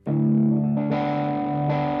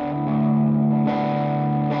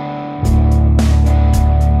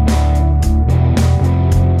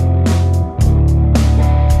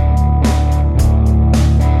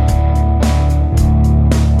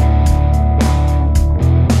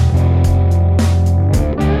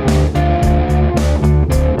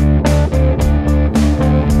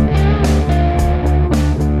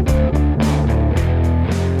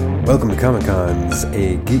Welcome to Comic Cons,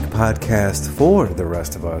 a geek podcast for the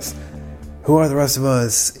rest of us. Who are the rest of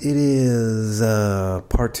us? It is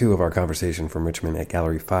part 2 of our conversation from Richmond at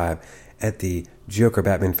Gallery 5 at the Joker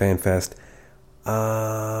Batman Fan Fest.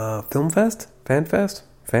 Film Fest? Fan Fest?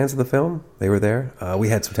 Fans of the film? They were there. We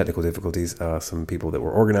had some technical difficulties. Some people that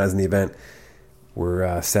were organizing the event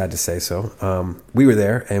were sad to say so. We were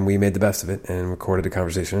there, and we made the best of it and recorded a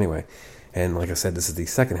conversation anyway. And like I said, this is the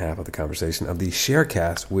second half of the conversation of the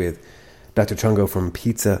Sharecast with Dr. Chungo from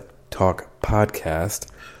Pizza Talk Podcast,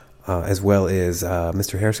 as well as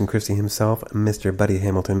Mr. Harrison Christie himself, Mr. Buddy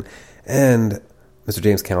Hamilton, and Mr.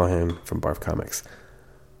 James Callahan from Barf Comics.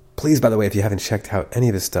 Please, by the way, if you haven't checked out any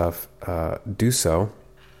of his stuff, do so.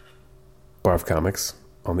 Barf Comics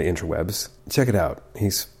on the interwebs. Check it out.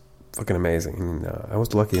 He's fucking amazing. And, I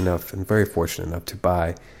was lucky enough and very fortunate enough to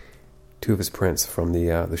buy 2 of his prints from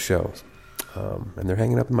the shows. And they're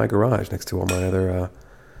hanging up in my garage next to all my other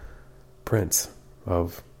prints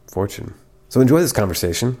of Fortune. So enjoy this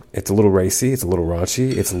conversation. It's a little racy. It's a little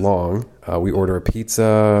raunchy. It's long. We order a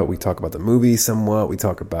pizza. We talk about the movie somewhat. We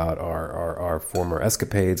talk about our former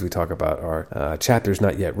escapades. We talk about our chapters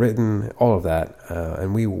not yet written. All of that.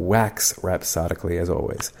 And we wax rhapsodically as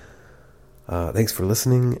always. Thanks for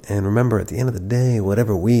listening. And remember, at the end of the day,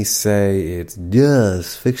 whatever we say, it's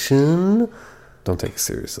just fiction. Don't take it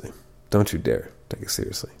seriously. Don't you dare take it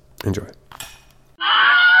seriously. Enjoy.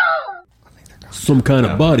 Some kind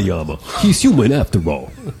of body armor. He's human after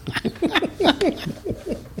all.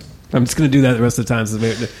 I'm just going to do that the rest of the time.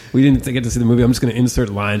 Since we didn't get to see the movie. I'm just going to insert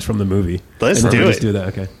lines from the movie. Let's do it. Just do that,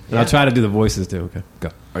 okay. And I'll try to do the voices too. Okay, go.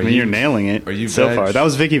 I mean, you're nailing it so far. That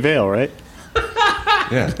was Vicky Vale, right?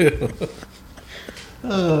 Yeah.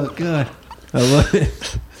 Oh, God. I love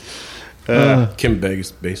it. Kim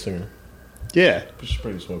Basinger. Yeah. She's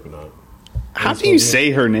pretty smoking hot. How do you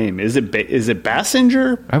say her name? Is it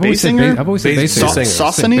Basinger? I've always said Basinger.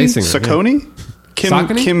 Saucony? Saucony?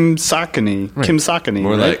 Kim Saucony. Right. Kim Saucony.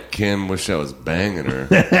 More right? like Kim wish I was banging her.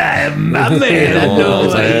 My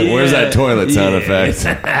man. Where's that toilet sound effect?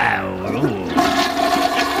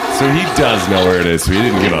 So he does know where it is, so he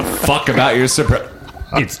didn't give a fuck about your surprise.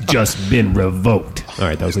 It's just been revoked. All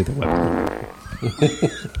right, that was Lethal Weapon.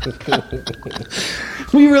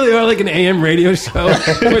 We really are like an AM radio show.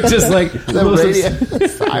 We're just like the radio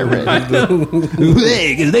siren.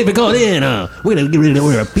 Hey, because they've been called in. We're gonna get ready to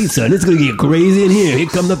order a pizza, and it's gonna get crazy in here. Here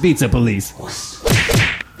come the pizza police.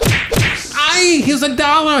 Aye, here's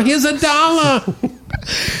 $1. Here's $1.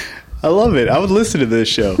 I love it. I would listen to this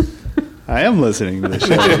show. I am listening to this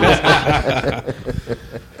show.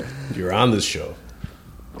 You're on this show.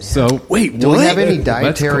 So wait, Do what? we have any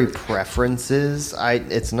dietary preferences?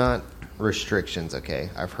 It's not restrictions, okay?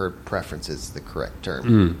 I've heard preferences is the correct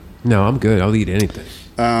term. no, I'm good. I'll eat anything.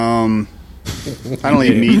 I don't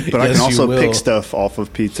eat meat, but I Yes, can also you will. pick stuff off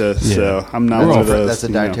of pizza, so I'm not We're one all of those. That's a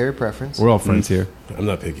you know. dietary preference. We're all friends here. I'm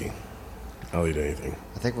not picky. I'll eat anything.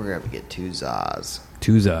 I think we're going to have to get 2 Zaz.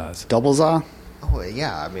 Two Zaz. Double za? Oh,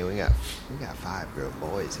 yeah. I mean, we got 5 grown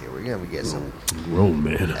boys here. We're going to get some Grown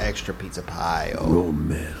man. extra pizza pie. Oh, Grown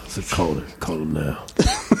man. So call him now.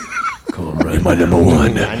 Call him right my number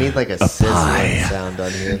one. I need like a sizzling sound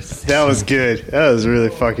on here. That was good. That was really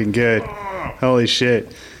fucking good. Holy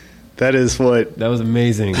shit. That is what... That was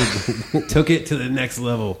amazing. Took it to the next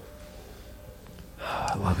level.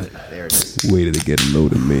 I love it. There it is. Waited to get a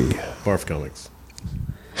load of me. Barf Comics.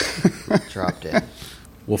 Dropped in.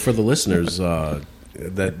 Well, for the listeners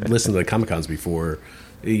that listen to the Comic Cons before,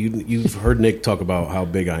 you've heard Nick talk about how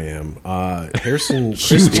big I am. Harrison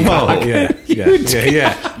Christie.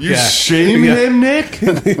 Yeah. You shaming him, Nick?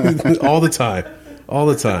 All the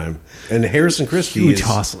time. And Harrison Christie Huge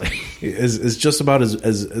Hostley. is just about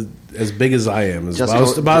as big as I am.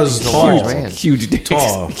 Just About as tall. man. Huge dicks.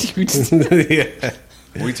 Tall. Huge. Yeah.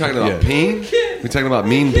 Are we talking about Peen? We talking about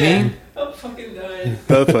Mean Peen? I'm fucking dying.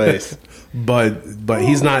 Both ways. But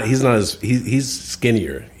he's not as he's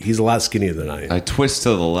skinnier. He's a lot skinnier than I am. I twist to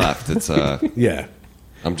the left. It's Yeah.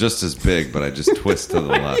 I'm just as big, but I just twist to the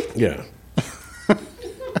left. Yeah.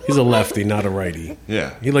 He's a lefty, not a righty.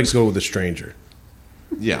 Yeah. He likes to go with a stranger.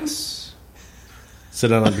 Yes. Sit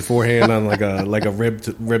down on beforehand on like a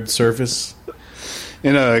ribbed surface.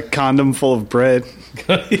 In a condom full of bread.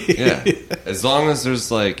 Yeah. As long as you have a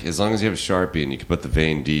Sharpie and you can put the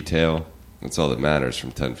vein detail, that's all that matters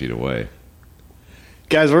from 10 feet away.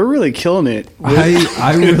 Guys, we're really killing it.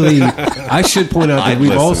 I should point out that I'd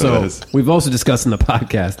listen to this. we've also discussed in the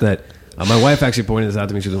podcast that my wife actually pointed this out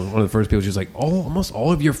to me. She was one of the first people. She was like, almost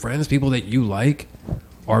all of your friends, people that you like,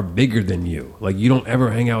 are bigger than you. Like, you don't ever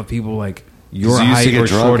hang out with people like your You used height to get or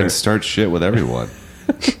drunk shorter. and start shit with everyone.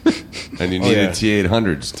 And you needed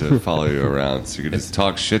T800s to follow you around, so you could just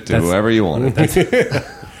talk shit to whoever you wanted.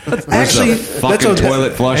 Actually, fucking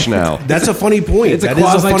toilet flush now. That's a funny point. It's a That is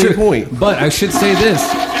a funny quasi-truth. point. But I should say this.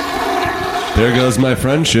 There goes my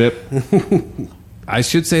friendship. I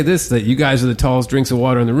should say this, that you guys are the tallest drinks of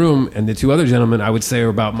water in the room, and the two other gentlemen I would say are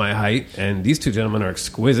about my height, and these two gentlemen are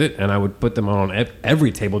exquisite, and I would put them on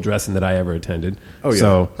every table dressing that I ever attended. Oh, yeah.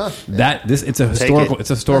 So it's a historical it's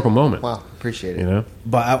a historical moment. Wow, appreciate it. You know?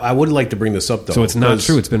 But I would like to bring this up, though. So it's not because-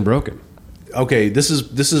 true, it's been broken. Okay, this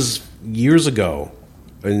is years ago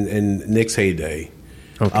in Nick's heyday.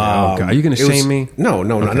 Okay. Are you going to It was- shame me? No,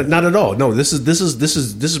 not at all. No, this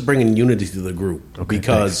is bringing unity to the group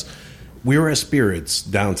because we were at Spirits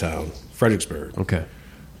downtown, Fredericksburg. Okay.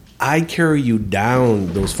 I carry you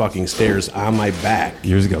down those fucking stairs on my back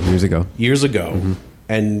Years ago. Mm-hmm.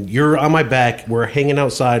 And you're on my back. We're hanging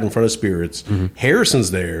outside in front of Spirits.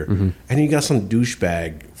 Harrison's there, and you got some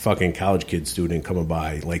douchebag fucking college kid student coming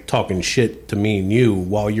by, like talking shit to me and you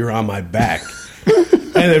while you're on my back.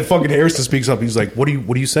 And then fucking Harrison speaks up. He's like, "What are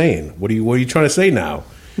you saying? What are you trying to say now?"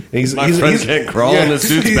 And he's Can't crawl in the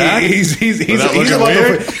suit's back. He's Without looking about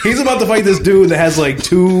weird? he's about to fight this dude that has like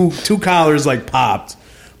two collars like popped,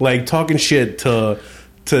 like talking shit to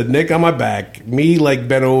Nick on my back, me like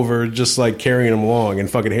bent over, just like carrying him along, and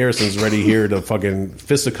fucking Harrison's ready here to fucking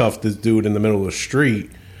fisticuff this dude in the middle of the street,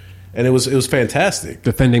 and it was fantastic.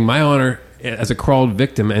 Defending my honor as a crawled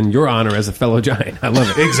victim and your honor as a fellow giant. I love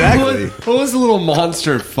it. Exactly. What was the little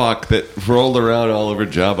monster fuck that rolled around all over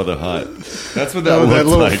Jabba the Hutt? That's what that Oh, looked that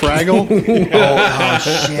little like. Fraggle?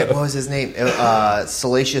 Oh shit! What was his name?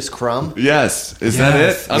 Salacious Crumb. Yes. Is that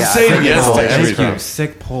Yes. it? I'm Yeah, saying I think yes it's to Salacious everything. Crumb.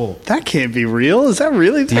 Sick pull. That can't be real. Is that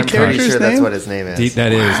really the I'm pretty character's sure that's name? what his name is. Deep,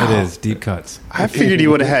 that is. It is. Deep cuts. I figured he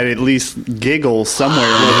would have had at least Giggle somewhere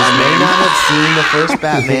in his I may name. not have seen the first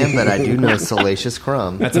Batman, but I do know Salacious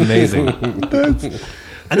Crumb. That's amazing.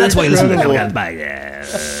 And that's why you listen to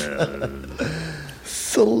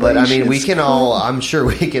But I mean, we can all. I'm sure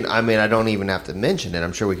we can. I mean, I don't even have to mention it.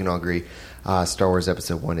 I'm sure we can all agree. Star Wars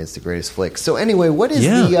Episode 1 is the greatest flick. So anyway, what is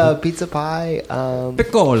the pizza pie?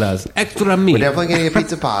 Picolas, extra meat. We're definitely gonna get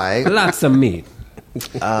pizza pie. Lots of meat.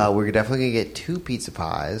 We're definitely gonna get 2 pizza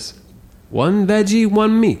pies. One veggie,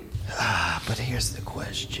 one meat. But here's the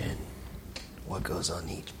question: what goes on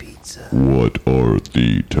each pizza? What are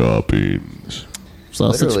the toppings?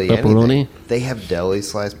 Sausage, Literally pepperoni. anything. They have deli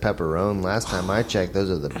sliced pepperoni. Last time I checked, those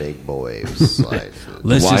are the big boy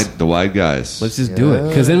slices. The wide guys. Let's just do it.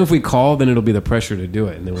 Because then if we call, then it'll be the pressure to do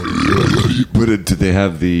it, and then we'll just do it. But do they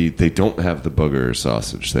have the? They don't have the booger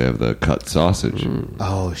sausage. They have the cut sausage.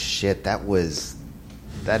 Oh shit! That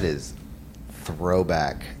is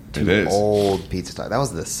throwback It to is. old pizza talk. That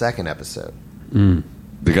was the second episode.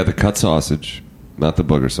 They got the cut sausage, not the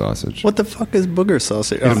booger sausage. What the fuck is booger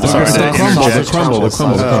sausage? Oh, I'm Booger sorry. sausage. I Crumble, didn't the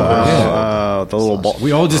crumble. Oh, the little ball.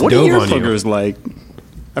 We all just What are dove your on you. boogers like?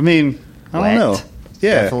 I mean, I Wet. don't know.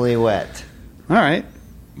 Yeah. Definitely wet. All right.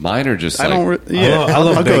 Mine are just I like don't. Yeah. I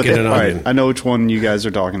love I'll go with bacon it. and All right. onion. I know which one you guys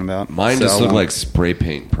are talking about. mine So just I look won't- like spray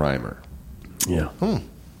paint primer. Yeah.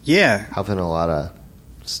 Yeah. Having a lot of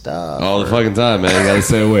stuff. All the fucking time, man. You gotta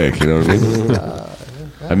stay awake. You know what I mean?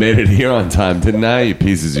 I made it here on time, didn't I? You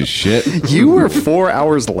pieces of shit. You were 4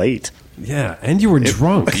 hours late. Yeah, and you were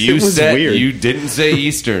drunk. You was said weird. you didn't say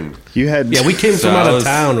Eastern. You had. Yeah, we came So from out I of was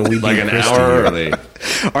town and we like beat an Christy. hour early.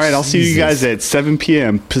 All right. I'll see you guys at 7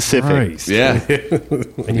 p.m. Pacific. Christ. Yeah.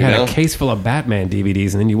 And you had know? a case full of Batman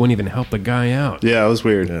DVDs, and then you wouldn't even help the guy out. Yeah, it was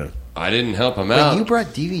weird. I didn't help him Wait, out. you brought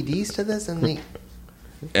DVDs to this, and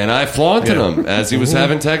And I flaunted him as he was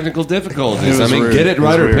having technical difficulties. It I was mean, rude. get it It was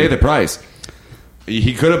right or weird. pay the price.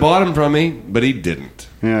 He could have bought them from me, but he didn't.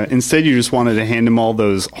 Yeah. Instead, you just wanted to hand him all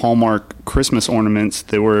those Hallmark Christmas ornaments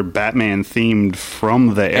that were Batman themed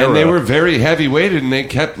from the era. And they were very heavy weighted, and they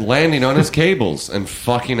kept landing on his cables and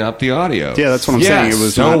fucking up the audio. Yeah, that's what I'm saying. It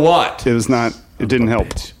was so not, what? It was not. It didn't help.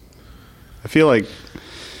 I feel like.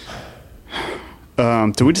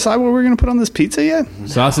 Did we decide what we're going to put on this pizza yet?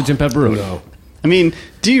 Sausage and pepperoni. No. I mean,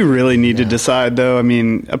 do you really need to decide though? I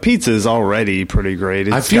mean, a pizza is already pretty great.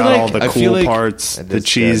 It's I feel got like- all the I cool feel like- parts, It the is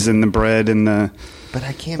cheese good. and the bread and the. but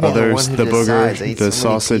I can't be the Others, one who the booger, decides. I eat the so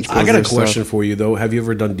many sausage, pizzas. I got a Booger stuff. question for you though. Have you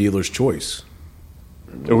ever done dealer's choice?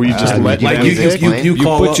 Or you just let like them you- pick? you You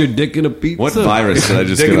call put up- your dick in a pizza. What virus did I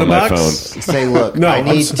just Dick get in on the my box? phone? Say, look, No, I I'm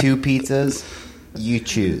need s- 2 pizzas. You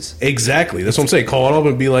choose. Exactly. That's what I'm saying. Call it up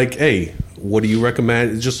and be like, "Hey, what do you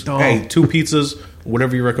recommend?" It's just, Oh. "Hey, 2 pizzas.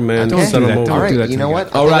 whatever you recommend. Okay. Send them Don't over. All right, do that you to know me.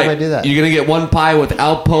 what? All I think right, I might do that. you're gonna get one pie with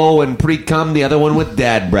Alpo and pre-cum, the other one with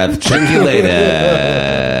dad breath. Check you later.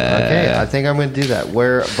 Okay, I think I'm going to do that.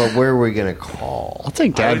 Where are we going to call? I'll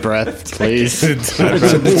take dad breath, please.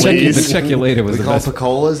 The check you later was We the call best.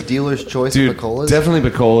 Picola's, dealer's choice Dude, of Picola's. definitely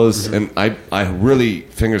Bicola's, and I really,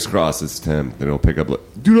 fingers crossed, it's Tim. Then he'll pick up like,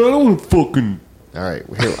 dude, I don't want to fucking. All right,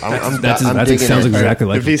 here, I'm That digging sounds in. exactly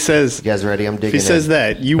like If he says, You guys ready? I'm if digging he says in.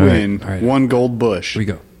 that, you All right, win all right. 1 gold bush. Here we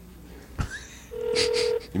go.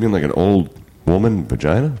 You mean like an old woman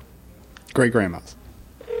vagina? Great grandma's.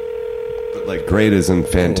 But like great as in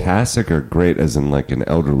fantastic, or great as in like an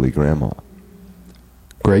elderly grandma?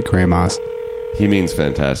 Great grandma's. He means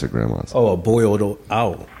fantastic grandmas. Oh, a boiled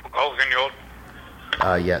owl. Oh,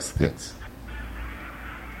 senor. Yes, thanks.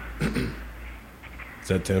 Is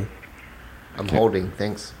that Tim? I'm holding.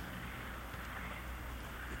 Thanks.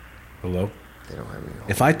 Hello? They don't have any.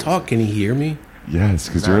 If I talk, can he hear me? Yes,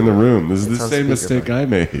 because you're in the room. This is It's the on same mistake speakerphone.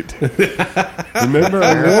 I made. Remember,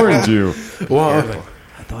 I warned you. Well,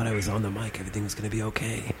 I thought I was on the mic. Everything was going to be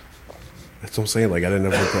okay. that's what I'm saying. Like, I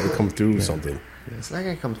didn't ever come through with something. It's not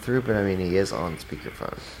going to come through, but I mean, he is on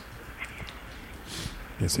speakerphone.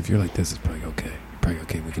 Yes, if you're like this, it's probably okay. Probably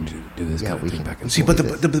okay. We can do this Yeah, kind of we thing can- back and See, forth.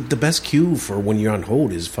 but the best cue for when you're on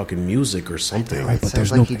hold is fucking music or something. It but sounds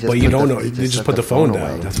there's like no- he just but you put don't the- know. he They just set put the phone down.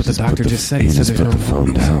 away. That's what the doctor just said. He said just there's put no the phone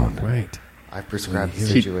phone. down. Right. I prescribed the He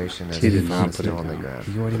situation as he did it not is put it still on the down. ground.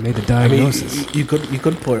 You already made the I mean, diagnosis. you could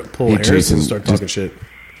pull Hey, Harrison Jason, and start just- talking shit.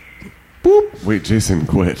 Wait, Jason,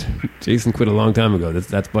 quit. Jason quit a long time ago.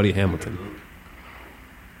 That's Buddy Hamilton.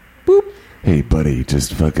 Hey, buddy,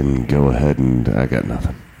 just fucking go ahead and I got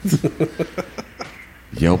nothing.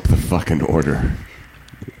 Yelp the fucking order.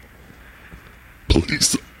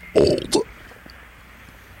 Please hold.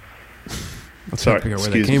 Let's Sorry, figure out where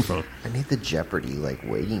that excuse came me. from. I need the Jeopardy like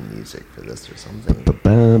waiting music for this or something.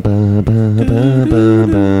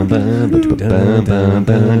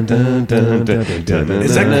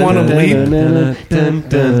 Is that Quantum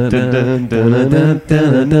Leap?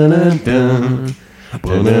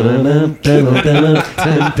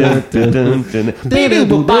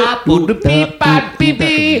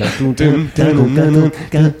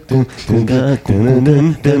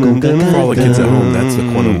 For all the kids at home, that's the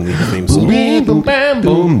Quantum Leap theme song.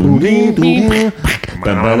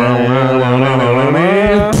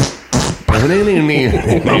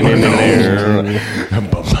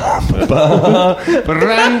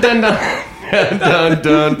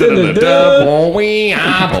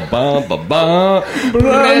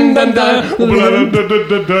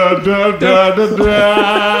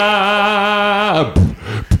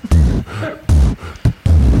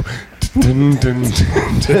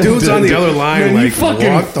 The dude's on the other line, Man, like, you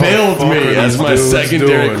fucking what the failed fuck me are as these my dudes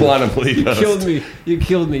secondary doing? Quantum Leap. Killed me. You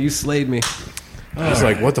killed me. You slayed me. I was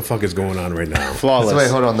like, what the fuck is going on right now? Flawless. So wait,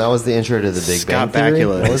 hold on. That was the intro to the Big Scott Bang Theory?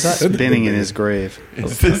 Bakula What was that? spinning in his grave.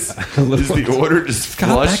 Is the order just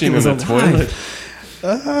flushing in was the alive. toilet?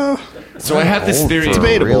 So I had this theory. For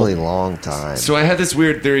a really long time. So I had this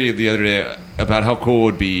weird theory the other day about how cool it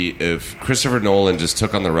would be if Christopher Nolan just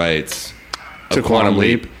took on the rights of To Quantum Quantum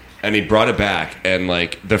Leap Leap. and he brought it back, and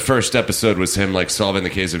like the first episode was him like solving the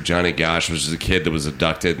case of Johnny Gosh, which is a kid that was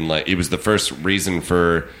abducted, and like it was the first reason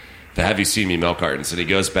for the Have You Seen Me milk cartons. And he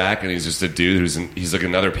goes back and he's just a dude he's like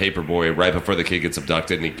another paper boy right before the kid gets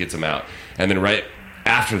abducted, and he gets him out, and then right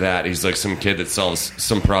after that, he's like some kid that solves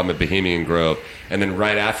some problem at Bohemian Grove, and then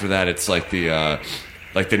right after that, it's like the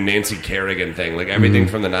Nancy Kerrigan thing, like everything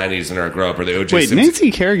from the '90s in our grow up, or the O.J. Wait, Simpson, Nancy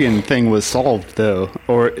Kerrigan thing was solved though,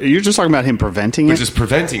 or you're just talking about him preventing it? which is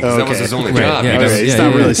preventing, because that was Okay. his only Right, job. yeah, He Okay, doesn't- he's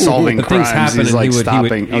not really solving But things crimes. happen, He's and like he would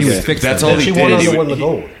stopping. he would Okay. fix That's them. all he She did. won on He the would- one the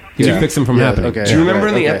gold. He would Yeah. fix them from Yeah, happening. okay. Do you remember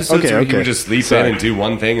in the Okay. episodes Okay, where he okay. would just leap Sorry. in and do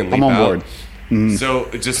one thing and leap I'm on out? board. So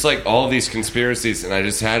just like all these conspiracies, and I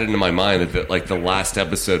just had it in my mind that like the last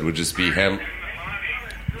episode would just be him.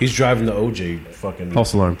 He's driving the OJ fucking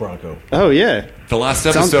False alarm. Bronco. Oh yeah, The last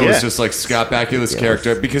Sounds- episode was yeah. just like Scott Bakula's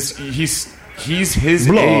character, because he's his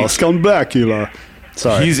blah, age. come back, Eli.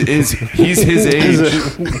 Sorry, He's his age.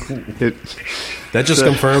 That just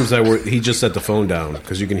confirms that he just set the phone down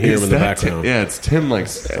because you can hear him in the Is that background. Tim? Yeah, it's Tim. Like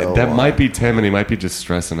that might be Tim, and he might be just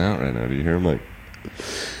stressing out right now. Do you hear him? Like,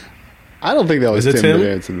 I don't think that was Is it Tim Tim?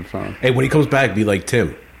 that answered the phone. Hey, when he comes back, be like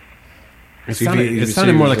Tim. It See if sounded, he- it see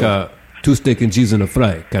sounded if more he's like a two steak and cheese and a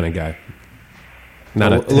fry kind of guy.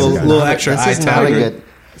 Not a little guy. extra This is not a italic. good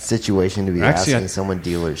situation to be Actually, asking someone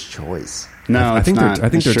dealer's choice. No, I it's think not. they're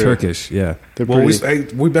It's they're true. Turkish. Yeah. They're Well,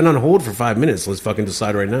 pretty- we've been on hold for 5 minutes. Let's fucking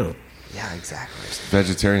decide right now. Yeah, exactly.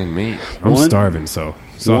 vegetarian meat. I'm One- starving. So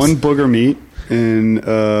one booger meat and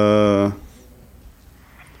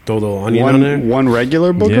Throw the onion on there. One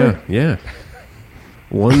regular Booker? Yeah.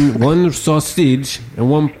 One sausage and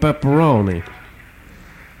one pepperoni.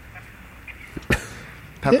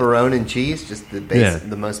 Pepperoni and cheese, just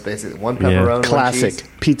the most basic. One pepperoni, classic one cheese.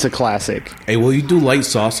 Pizza classic. Hey, will you do light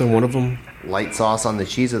sauce on one of them? Light sauce on the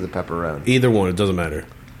cheese or the pepperoni? Either one, it doesn't matter.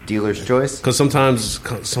 Dealer's choice. Because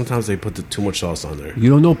sometimes they put too much sauce on there. You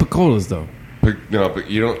don't know picolas though. But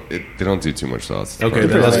you don't. They don't do too much sauce. Okay,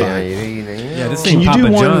 that's fine. This Can ain't you Papa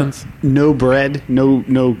do one John's. no bread,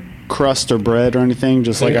 no crust or bread or anything?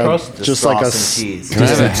 Just like Just just sauce like a and cheese. Can I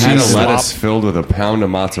have a cheese head of swap? lettuce filled with a pound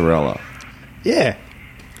of mozzarella? Yeah,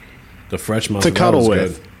 The fresh to mozzarella cuddle is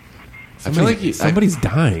with. good. I feel like Somebody's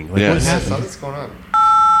dying. Like, Yeah. what Yeah, happened? something's going on.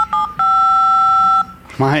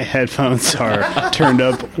 My headphones are turned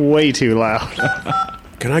up way too loud.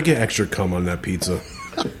 Can I get extra cum on that pizza?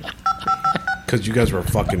 Because you guys were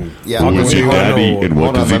fucking. Yeah, fucking hold with me. on, I know. and what Hold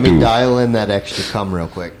on, does he let me do? dial in that extra cum real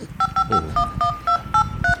quick.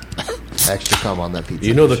 Extra cum on that pizza.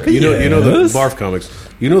 You know for the sure. you know the Yes. barf comics.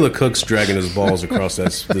 You know the cook's dragging his balls across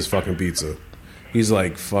this fucking pizza. He's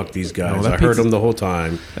like, "Fuck these guys." No, that I heard pizza- him the whole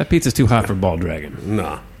time. That pizza's too hot for ball dragon.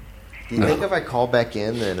 Nah. Do you think if I call back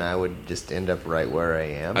in, then I would just end up right where I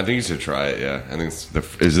am? I think you should try it. Yeah, I think is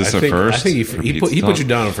this I a think, first? I think for he Pizza put Talk? you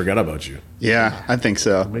down and forgot about you. Yeah, I think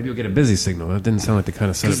so. Maybe you'll get a busy signal. That didn't sound like the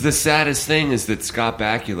kind of Because setup. the saddest thing is that Scott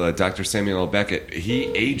Bakula, Dr. Samuel L. Beckett, he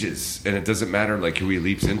ages, and it doesn't matter like who he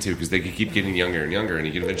leaps into because they can keep getting younger and younger, and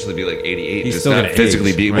he can eventually be like 88. He's Just still not gonna physically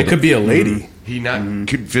age, be able right? It to. could be a lady. He not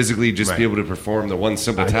could physically just be able to perform the one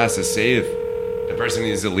simple task to save the person he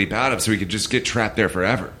needs to leap out of, so he could just get trapped there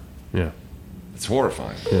forever. Yeah. It's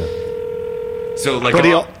horrifying. So like, But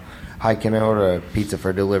he'll- Hi, can I order a pizza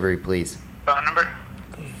for delivery, please? Phone number?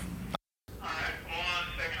 Alright, 1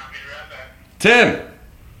 second, I'll be right back. Tim,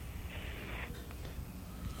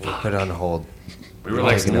 We'll put it on hold. we were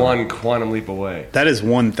like one quantum leap away. That is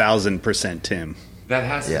 1,000% Tim. That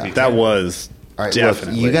has to Yeah. be. That Tim. was All right,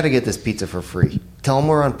 definitely. look, you got to get this pizza for free. Tell them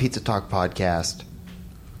we're on Pizza Talk Podcast.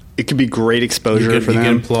 It could be great exposure for You them.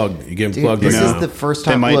 getting plugged. You getting Dude, plugged this right is now. the first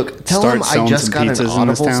They time. might Look, tell start them I selling just some got an pizzas in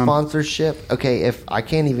this Audible town. sponsorship. Okay, if I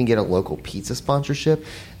can't even get a local pizza sponsorship,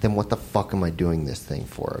 then what the fuck am I doing this thing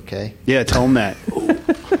for? Okay. Yeah, tell them that.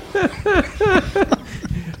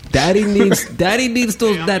 Daddy needs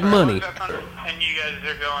that money. And you guys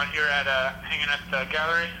are going, you're at, hanging at the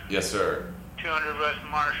gallery? Yes, sir. 200 West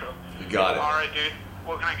Marshall. You got it. Alright, dude.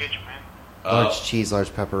 What can I get you, man? Large cheese, large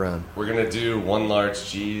pepperoni. We're gonna do one large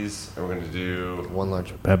cheese, and we're gonna do One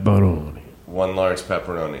large. Pepperoni. one large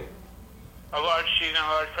pepperoni. A large cheese and a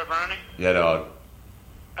large pepperoni? Yeah, dog.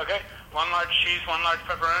 Okay. One large cheese, one large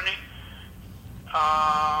pepperoni.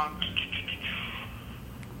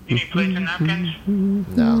 You need plates and napkins?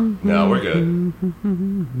 No, No, we're good.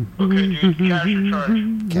 Okay, dude. Cash or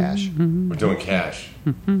charge? cash. We're doing cash.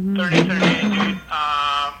 3038, dude.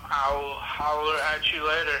 I'll holler at you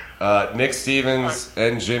later. Nick Stevens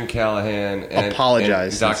and Jim Callahan and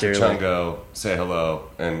Apologize and Dr. sincerely. Chungo say hello,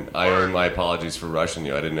 and I earn my apologies for rushing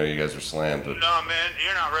you. I didn't know you guys were slammed. But No, man.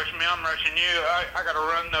 You're not rushing me. I'm rushing you. I gotta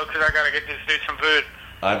run, though, because I gotta get this dude some food.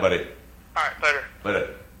 hi, buddy. Alright, later. Later.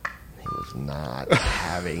 He was not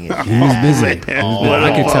having it. He's busy. What I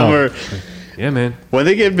a could tell. bummer. Yeah, man. When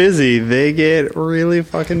they get busy, they get really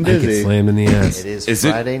fucking I get busy. slammed in the ass. It is Is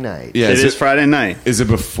it- Friday night. Yeah, It is Friday night. Is it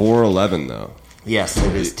before 11 though? Yes,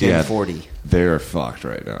 it is Yeah. 10:40. They're fucked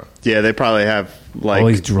right now. Yeah, they probably have All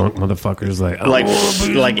these like drunk motherfuckers like, oh,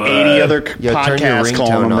 like 80 other Yo, turn your podcasts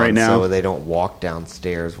calling ringtone them on right now. so they don't walk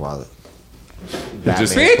downstairs while. Just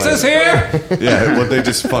Batman's pizza's playing. here. Yeah, well, they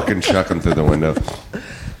just fucking chuck them through the window.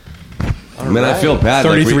 Man, I feel bad.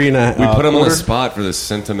 33 and a- we put him on quarter? the spot for this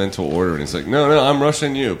sentimental order, and he's like, "No, I'm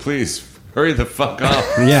rushing you. Please hurry the fuck up."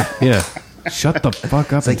 Yeah, yeah. Shut the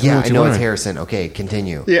fuck up. It's like, and tell me yeah, what I you know it's want. Harrison. Okay,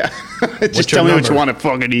 continue. Yeah, just your tell me what you number? want to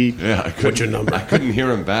fucking eat. Yeah, What's your number? I couldn't hear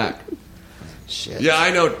him back. Shit. Yeah, I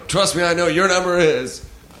know. Trust me, I know your number is.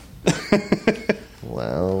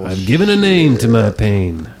 Well, I've given a name to my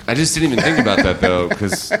pain. I just didn't even think about that though,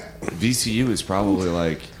 because VCU is probably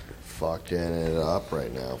like. fucking it up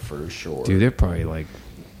right now for sure. Dude, they're probably like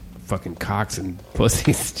fucking cocks and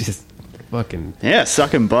pussies just fucking. Yeah,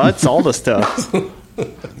 sucking butts, all the stuff.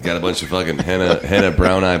 Got a bunch of fucking henna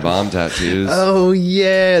brown eye bomb tattoos. Oh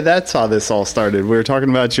yeah, that's how this all started. We were talking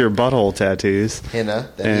about your butthole tattoos. Henna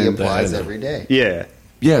that he And, applies every day. Yeah,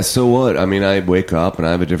 Yeah, so what? I mean, I wake up and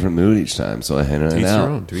I have a different mood each time, so I henna To it each their out.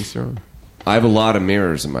 own. To each their own. I have a lot of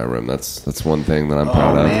mirrors in my room. That's one thing that I'm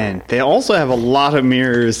proud of. Man, they also have a lot of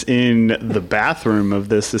mirrors in the bathroom of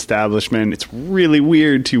this establishment. It's really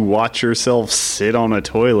weird to watch yourself sit on a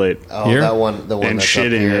toilet Oh, Here? the one and that's shit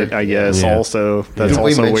up in here. it. I guess Yeah. also that's Did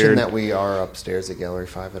we also mention weird. that we are upstairs at Gallery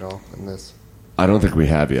 5 at all in this? I don't think we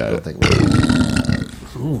have I yet. don't think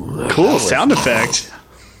we Cool sound effect.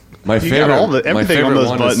 My You got favorite, all the- my everything favorite on those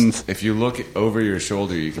one buttons. Is if you look over your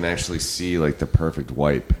shoulder, you can actually see like the perfect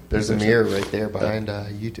wipe. There's a mirror right there behind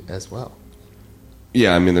you as well.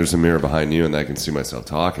 Yeah, I mean, there's a mirror behind you, and I can see myself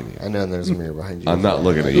talking to you. I know there's a mirror behind you. I'm not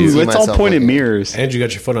looking at I you. can Ooh, see let's all myself point at looking. mirrors. And you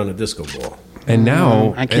got your foot on a disco ball. And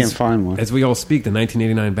now, I can't find one. As we all speak, the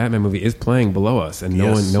 1989 Batman movie is playing below us, and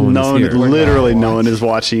no Yes. one No is one, here. literally, no one is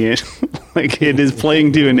watching it. Like it is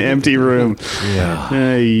playing to an empty room. Yeah.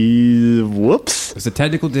 Whoops. There's a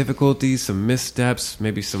technical difficulties, some missteps,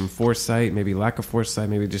 maybe some foresight, maybe lack of foresight,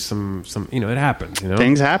 maybe just some. It happens.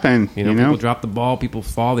 Things happen. You know, people drop the ball, people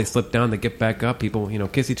fall, they slip down, they get back up. People,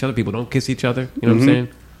 kiss each other. People don't kiss each other. You know what I'm saying?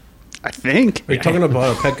 I think. Are you talking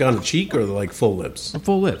about a peck on the cheek or like full lips?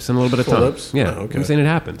 Full lips and a little bit of Full tongue. lips? Yeah, Oh, okay. I'm saying it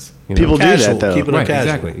happens. People do Casual, that though. keep it right?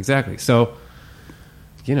 casual. Exactly. So,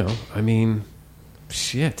 I mean,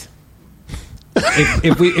 shit.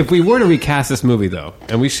 if we were to recast this movie though,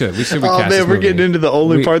 and we should recast. Oh this man, we're movie. getting into the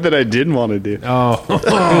only We- part that I didn't want to do. Oh,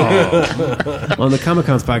 on the Comic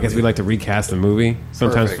Cons podcast, we like to recast the movie.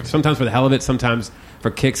 Sometimes for the hell of it. Sometimes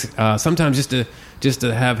for kicks. Sometimes just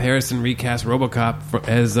to have Harrison recast RoboCop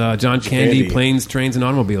as John Candy, Candy. Planes, Trains, and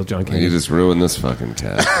Automobiles. John You Candy. just ruined this fucking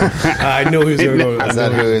cast. I knew he was going to go. Is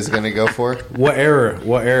that who is going to go for? What era?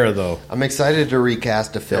 What era though? I'm excited to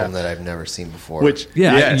recast a film that I've never seen before. Which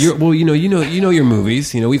Yeah, yes. you know your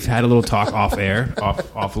movies. We've had a little talk off air,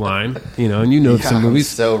 offline. And some I'm movies.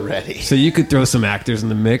 so ready. So you could throw some actors in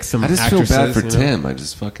the mix. Some I just actresses, feel bad for you know? Tim. I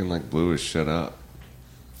just fucking blew his shit up.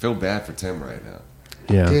 Feel bad for Tim right now.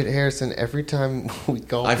 Yeah. Dude, Harrison, every time we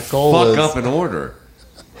call I the goal fuck up an order.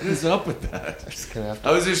 What is up with that? gonna have to-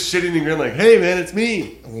 I was just shitting and going like, "Hey man, it's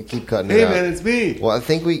me. I'm going to keep cutting Hey it out. man, it's me." Well, I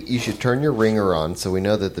think you should turn your ringer on so we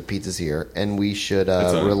know that the pizza's here, and we should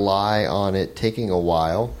on. rely on it taking a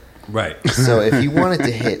while. Right. So if you wanted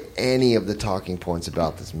to hit any of the talking points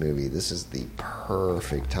about this movie, this is the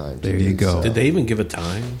perfect time to There do you go. so. Did they even give a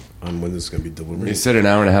time on when this is going to be delivered? He said an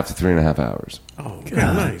hour and a half to 3.5 hours. Oh, okay,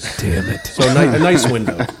 nice. Damn it. So a nice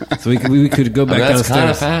window. So we could go back that's downstairs.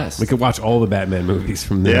 kinda fast. We could watch all the Batman movies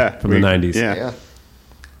from the 90s. Yeah. Yeah.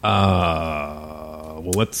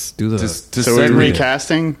 Well, let's do the. To So we're segue,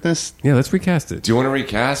 recasting this. Yeah, let's recast it. do you want to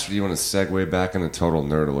recast, or do you want to segue back into total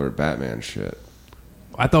nerd alert Batman shit?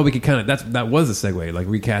 I thought we could kind of. That was a segue, like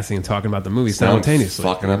recasting and talking about the movie Now I'm simultaneously.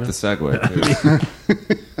 fucking up the segue. Too.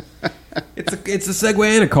 It's a segue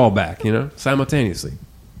and a callback, simultaneously.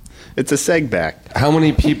 It's a seg back. How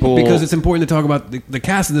many people? Because it's important to talk about the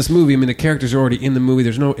cast of this movie. I mean, the characters are already in the movie.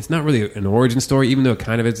 It's not really an origin story, even though it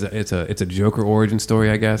kind of is. It's a Joker origin story,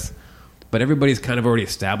 I guess. But everybody's kind of already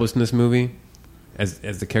established in this movie as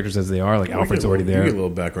the characters as they are. Like Alfred's already You there. get a little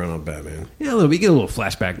background on Batman. Yeah, a little. We get a little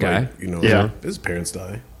flashback guy. Like, Yeah. his parents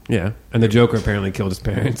die. Yeah, and the Joker apparently killed his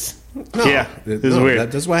parents No, Yeah, this is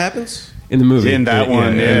weird. That's what happens. in the movie. In that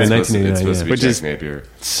one, yeah. in It's 1989. supposed to be Which Jack is- Napier.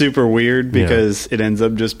 Super weird because it ends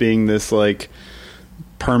up just being this like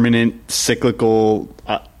permanent cyclical.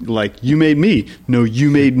 Like you made me. No, you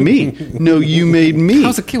made me. No, you made me.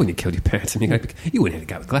 How's a kid when you killed your parents? I mean, you wouldn't have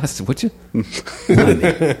got with glasses, would you?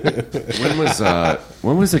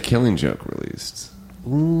 When was The Killing Joke released?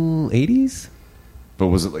 80s? But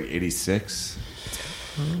was it like 86?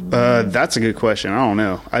 That's a good question. I don't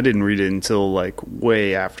know. I didn't read it until like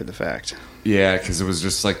way after the fact. Yeah, because it was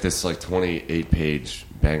just like this 28-page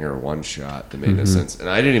banger one shot that made no Mm-hmm. sense, and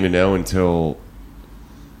I didn't even know until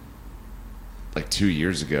like 2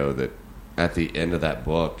 years ago that at the end of that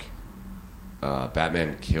book,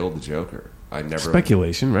 Batman killed the Joker. I never.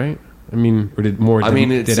 Speculation, right? I mean, or did Moore?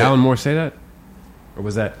 it's did a- Alan Moore say that, or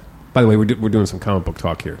was that? By the way, we're doing some comic book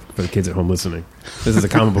talk here for the kids at home listening. This is a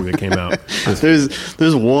comic book that came out.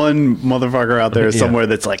 There's one motherfucker out there Yeah. somewhere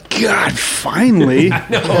that's like, God, finally! You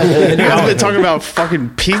guys been talking about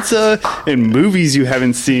fucking pizza and movies you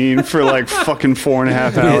haven't seen for like fucking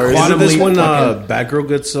 4.5 hours. Isn't this Leap when fucking- Batgirl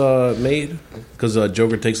gets made? Because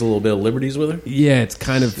Joker takes a little bit of liberties with her? Yeah, it's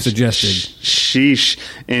kind of suggested. Sheesh.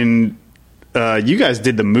 And you guys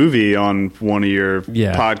did the movie on one of your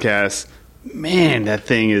Yeah. podcasts. Man, that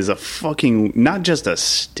thing is a fucking, not just a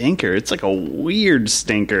stinker. It's like a weird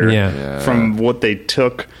stinker Yeah. from what they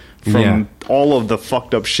took from all of the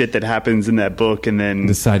fucked up shit that happens in that book. And then,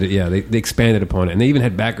 Decided, yeah, they expanded upon it, and they even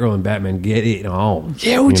had Batgirl and Batman get it on.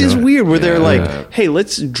 yeah, which you is know? weird, where they're like, hey,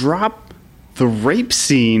 let's drop the rape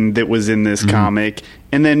scene that was in this comic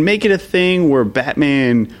and then make it a thing where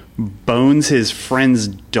Batman bones his friend's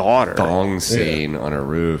daughter. Thong scene on a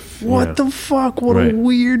roof. What the fuck? What a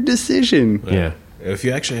weird decision. Yeah. If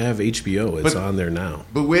you actually have HBO, it's on there now.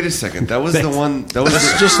 But wait a second. That was the one. That was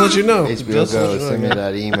Just let you know. HBO Just let Go, you know, send me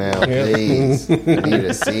that email, please. I need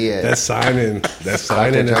to see it. That's sign-in. That's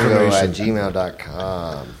sign-in At information.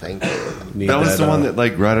 gmail.com. Thank you. Need that was the one uh, that,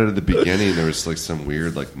 like, right out of the beginning, there was like some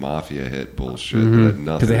weird, like, mafia hit bullshit that had nothing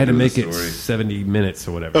Because they had to do with make the it story. 70 minutes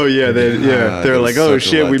or whatever. Oh, yeah. They're that like, was oh, such a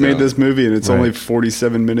shit, we made letdown. this movie and it's Right. only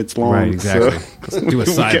 47 minutes long. Right, exactly. So. Let's do a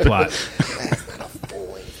side plot. That's not a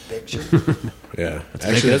full-length picture. Yeah. make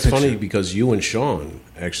Actually, it a that's funny picture. because you and Sean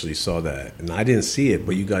actually saw that. And I didn't see it,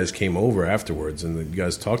 but you guys came over afterwards and you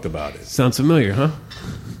guys talked about it. Sounds familiar, huh?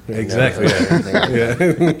 Exactly.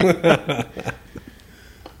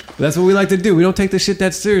 That's what we like to do. We don't take this shit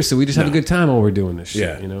that seriously. We just have a good time while we're doing this shit.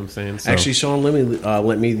 Yeah. You know what I'm saying? So, Actually, Sean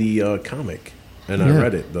lent me the comic, and I Yeah.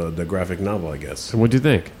 read it, the graphic novel, I guess. what'd you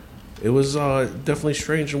think? It was definitely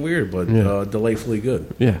strange and weird, but Yeah. delightfully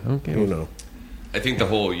good. Yeah, okay. You know. I think the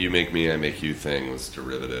whole "you make me, I make you" thing was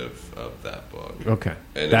derivative of that book. Okay.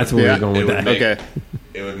 And That's it where would- we're going it with would that. make- Okay.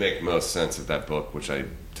 It would make most sense if that book, which I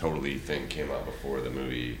totally think came out before the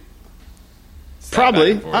movie. sat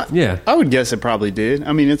Probably. back and forth. Yeah. I would guess it probably did.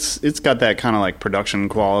 I mean, it's got that kind of like production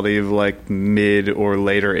quality of like mid or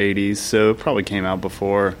later 80s, so it probably came out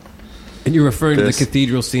before. And you're referring This. to the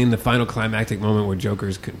cathedral scene, the final climactic moment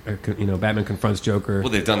where Batman confronts Joker. Well,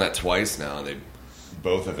 they've done that twice now, and they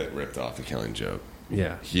both of it ripped off the Killing Joke.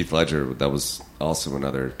 Yeah. Heath Ledger, that was also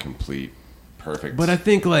another complete perfect. But I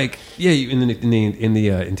think, like, yeah, in the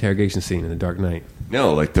interrogation scene in The Dark Knight.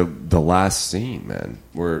 no, like the last scene, man,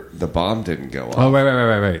 where the bomb didn't go off. Oh,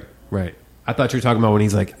 right. I thought you were talking about when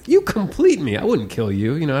he's like, "You complete me. I wouldn't kill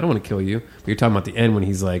you. You know, I don't want to kill you." But you're talking about the end when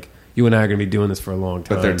he's like, "You and I are going to be doing this for a long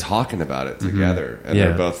time." But they're talking about it together, and Yeah.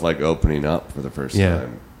 they're both like opening up for the first Yeah.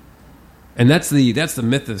 time. And that's the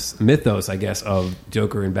mythos, I guess, of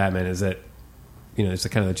Joker and Batman is that, you know, it's the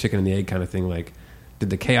kind of the chicken and the egg kind of thing. Like, did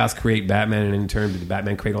the chaos create Batman, and in turn, did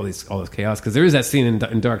Batman create all this chaos? Because there is that scene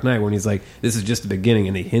in Dark Knight when he's like, "This is just the beginning,"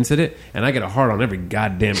 and he hints at it, and I get a heart on every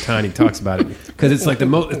goddamn time he talks about it because it's like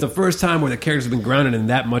it's the first time where the character's been grounded in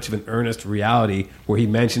that much of an earnest reality where he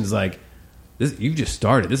mentions like, "This you just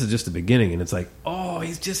started. This is just the beginning," and it's like, oh,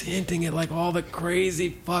 he's just hinting at like all the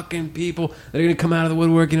crazy fucking people that are going to come out of the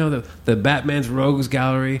woodwork. You know, the Batman's rogues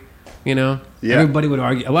gallery. You know, Yeah. Everybody would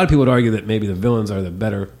argue. A lot of people would argue that maybe the villains are the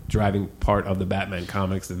better driving part of the Batman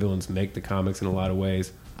comics. The villains make the comics in a lot of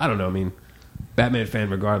ways. I don't know. I mean, Batman fan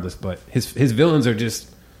regardless, but his villains are just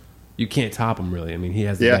you can't top them really. I mean, he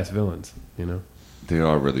has the best villains. You know. They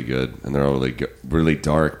are really good, and they're all really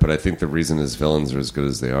dark. But I think the reason his villains are as good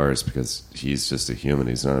as they are is because he's just a human.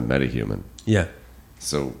 He's not a metahuman. Yeah.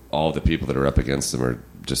 So all the people that are up against him are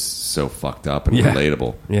just so fucked up and Yeah.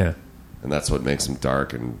 relatable, Yeah. and that's what makes him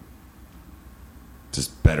dark and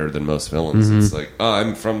just better than most villains. It's like, oh,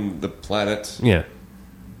 I'm from the planet. Yeah.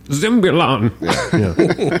 Zimbalon.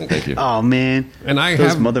 Yeah. Thank you. Oh, man. And I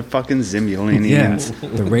Those have motherfucking yeah,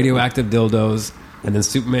 Zimbulanians. the radioactive dildos, and then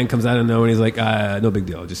Superman comes out of nowhere and he's like, "No big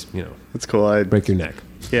deal, just That's cool. break your neck."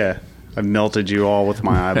 Yeah. I melted you all with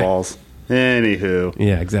my eyeballs. Anywho.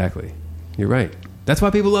 Yeah, exactly. You're right. That's why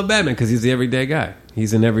people love Batman, because he's the everyday guy.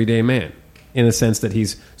 He's an everyday man, in a sense that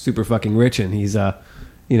he's super fucking rich and he's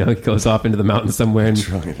he goes off into the mountains somewhere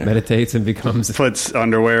and meditates and becomes Puts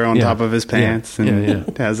underwear on Yeah. top of his pants Yeah. and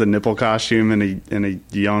Yeah. has a nipple costume and a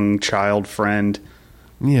young child friend.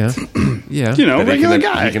 yeah. You know, But he regular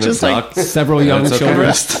can- guy. he can Just like abduct. Several young That's okay.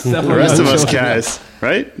 children. the rest of us guys,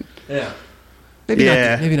 right? Yeah. Maybe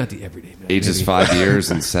Yeah. maybe not the everyday man. Ages Maybe. 5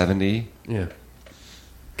 years and 70. Yeah.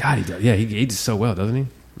 God, he does. Yeah, he ages so well, doesn't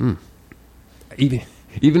he?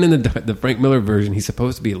 Even in the Frank Miller version, he's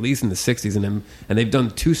supposed to be at least in the 60s, and they've done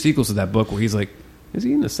 2 sequels to that book where he's like, is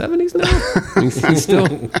he in the 70s now?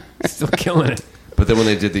 he's still killing it. But then when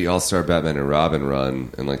they did the All-Star Batman and Robin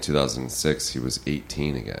run in like 2006, he was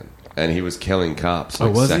 18 again. And he was killing cops,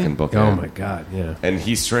 like was second he? book. Oh in. my God, yeah. And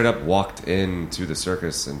he straight up walked into the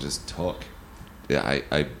circus and just took.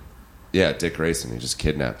 Yeah, Dick Grayson. He just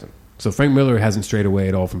kidnapped him. So Frank Miller hasn't strayed away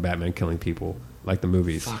at all from Batman killing people like the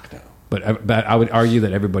movies. Fuck no. But I would argue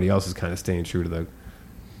that everybody else is kind of staying true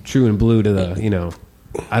and blue to the,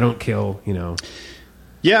 I don't kill,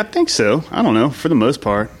 Yeah, I think so. I don't know. For the most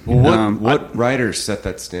part. Well, what writer set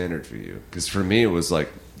that standard for you? Because for me, it was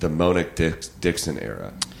like the Monick Dixon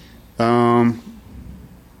era.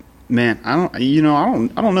 Man, I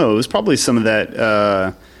don't know. It was probably some of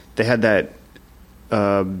that. They had that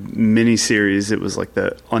miniseries. It was like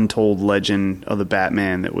the Untold Legend of the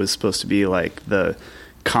Batman that was supposed to be like the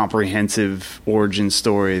comprehensive origin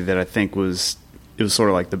story that I think was sort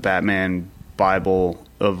of like the Batman Bible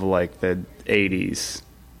of like the 80s.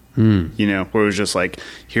 You know, where it was just like,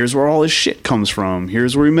 here's where all his shit comes from.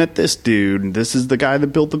 Here's where he met this dude. And this is the guy that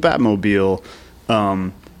built the Batmobile.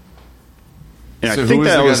 And so I who think was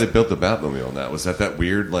that the was guy that built the Batmobile in that? Was that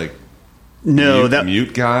weird, like, no,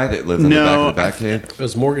 mute guy that lived in the back of the Batcave? It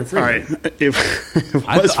was Morgan all Freeman. right. It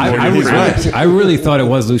was I really thought it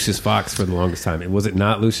was Lucius Fox for the longest time. Was it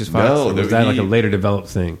not Lucius Fox? No, or was that like a later developed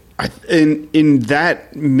thing? In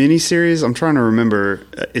that miniseries, I'm trying to remember.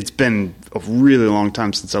 It's been a really long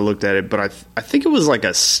time since I looked at it, but I think it was like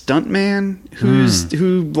a stuntman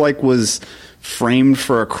who like was framed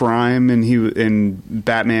for a crime, and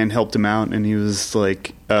Batman helped him out, and he was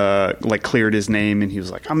like cleared his name, and he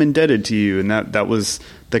was like, I'm indebted to you, and that was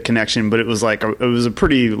the connection. But it was like it was a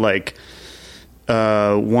pretty like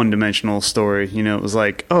one-dimensional story. You know, it was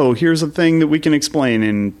like, oh, here's a thing that we can explain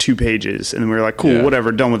in 2 pages, and we were like, cool,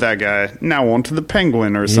 whatever, done with that guy. Now on to the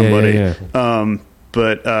Penguin or somebody.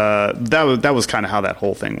 But that was kind of how that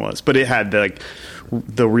whole thing was. But it had like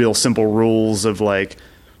the real simple rules of like,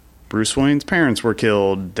 Bruce Wayne's parents were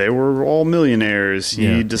killed. They were all millionaires.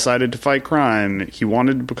 He decided to fight crime. He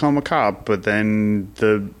wanted to become a cop, but then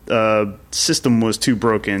the system was too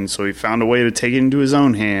broken, so he found a way to take it into his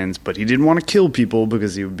own hands. But he didn't want to kill people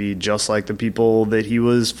because he would be just like the people that he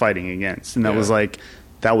was fighting against. And that was like,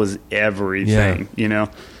 that was everything, you know?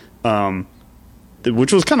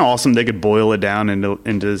 Which was kind of awesome. They could boil it down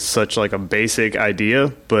into such like a basic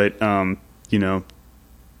idea, but you know,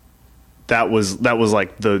 that was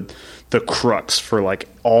like the crux for like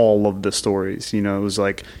all of the stories. You know, it was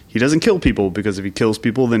like, he doesn't kill people because if he kills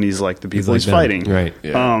people, then he's like the people he's fighting. Right.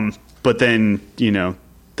 Yeah. But then, you know,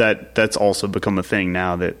 that's also become a thing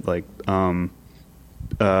now that like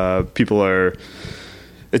people are.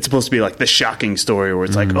 It's supposed to be like the shocking story where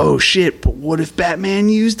it's like, oh shit, but what if Batman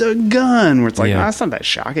used a gun? Where it's like, nah, it's not that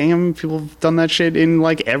shocking. I mean, people have done that shit in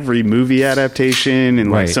like every movie adaptation and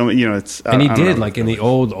like so, you know, it's. And he did like in the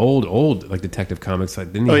old like Detective Comics.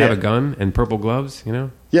 Like, didn't he have a gun and purple gloves? You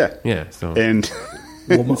know. Yeah. Yeah. So and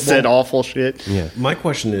said awful shit. Yeah. My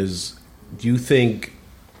question is, do you think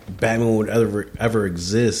Batman would ever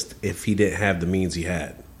exist if he didn't have the means he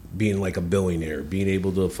had? Being like a billionaire, being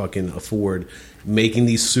able to fucking afford making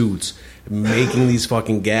these suits, making these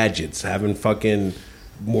fucking gadgets, having fucking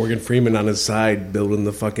Morgan Freeman on his side building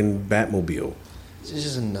the fucking Batmobile. This is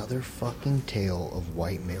just another fucking tale of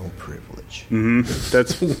white male privilege.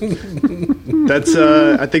 That's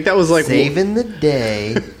I think that was like saving the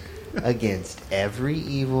day against every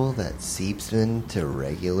evil that seeps into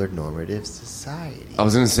regular normative society. I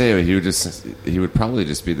was going to say he would probably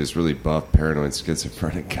just be this really buff, paranoid,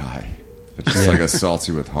 schizophrenic guy, just like assaults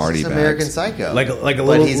you with Hardy bags. American Psycho, like a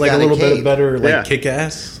little bit better, like Kick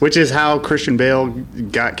Ass, which is how Christian Bale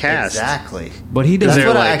got cast. Exactly, but he doesn't.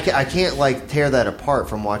 That's what I can't like tear that apart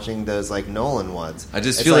from watching those like Nolan ones. I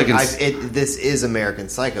just feel like this is American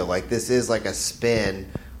Psycho. Like this is like a spin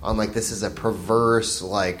on like this is a perverse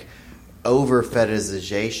like over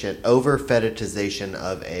fetishization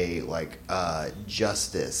of a like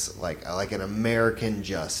justice, like an American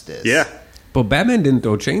justice. Yeah. But Batman didn't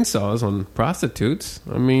throw chainsaws on prostitutes.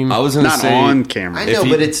 I mean, I was going to say on camera. I know,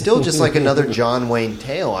 but it's still just like another John Wayne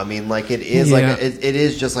tale. I mean, like it is it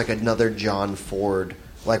is just like another John Ford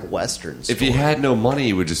like Western story. If he had no money,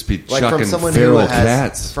 he would just be like chucking from feral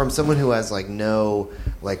cats. From someone who has like no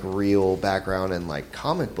like real background in like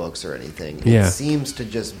comic books or anything. Yeah. It seems to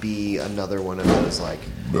just be another one of those like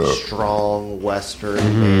strong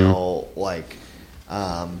Western male like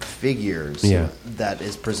figures that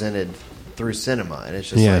is presented through cinema, and it's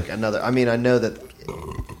just like another. I mean, I know that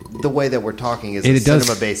the way that we're talking is a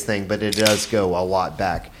cinema-based thing, but it does go a lot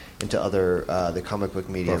back into other the comic book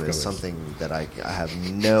medium is something that I have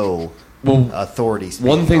no authority.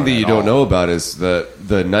 One thing that you don't know about is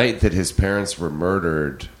the night that his parents were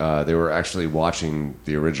murdered, they were actually watching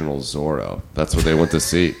the original Zorro. That's what they went to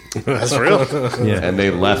see. That's real. And they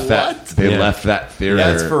left left that theater.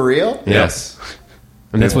 That's for real. Yes.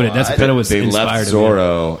 And that's kind of what they inspired left him.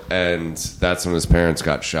 Zorro, and that's when his parents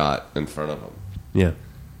got shot in front of him. Yeah.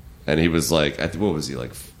 And he was like, what was he,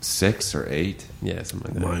 like 6 or 8? Yeah,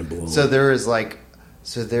 something like that. Mind blowing. So there is like,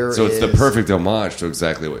 so it's the perfect homage to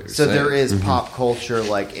exactly what you're saying. So there is pop culture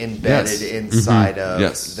like embedded inside of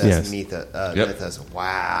this mythos.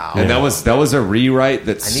 Wow. And that was a rewrite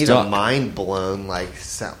that I need stuck. a mind blown like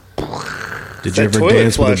sound. Did you ever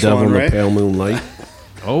dance with the devil in the pale moonlight?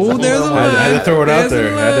 Oh, there's a I had to throw it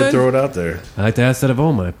out there. I like to ask that of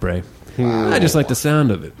all my prey. I just like the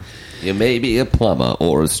sound of it. You may be a plumber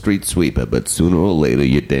or a street sweeper, but sooner or later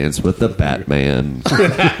you dance with the Batman.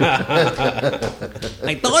 I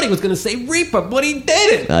thought he was going to say Reaper, but he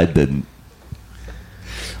didn't. I didn't.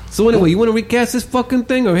 So anyway, you want to recast this fucking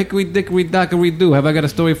thing, or hickory dickory dickory do? Have I got a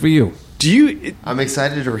story for you? Do you? I'm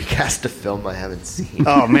excited to recast a film I haven't seen.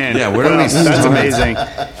 Oh man, Yeah, where do we that's start? amazing.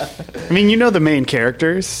 I mean, you know the main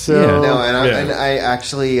characters, so Yeah. No, and Yeah. I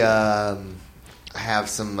actually have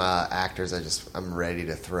some actors I'm ready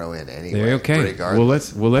to throw in anyway. There, okay.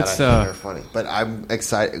 regardless, Well, let's, that I think are funny. But I'm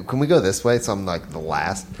excited. Can we go this way? So I'm like the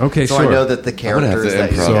last. Okay, so sure. I know that the I'm gonna have characters to that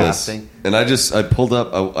improv you're this. casting And I pulled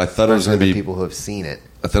up. I thought it was are going to the be. people who have seen it.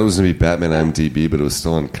 I thought it was going to be Batman IMDb, but it was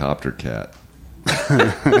still on Copter Cat.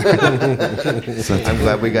 I'm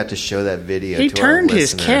glad we got to show that video. he to turned our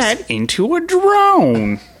his listeners. cat into a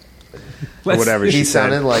drone. Or whatever He she said.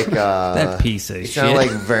 sounded like That piece of he shit. sounded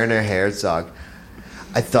like Werner Herzog.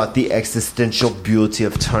 I thought the existential beauty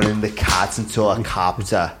of turning the cats into a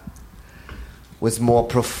copter was more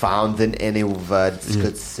profound than any words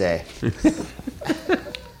could say.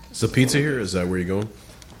 Is the pizza here? Is that where you're going?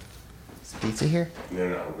 Is pizza here? No,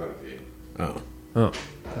 I'm going to be. Oh. Oh,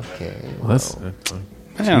 Okay. well, that's...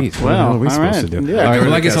 Yeah, Jeez, what the well, hell are we all supposed right. to do? Yeah. All right,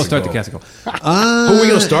 well, I guess I'll Casting start the casting call. Who are we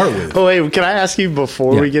going to start with? Oh wait, can I ask you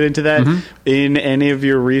before Yeah. we get into that? In any of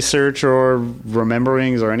your research or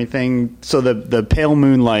rememberings or anything, so the Pale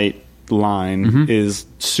Moonlight line is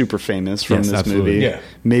super famous from Yes, this absolutely. movie. Yeah.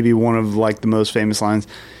 Maybe one of like the most famous lines.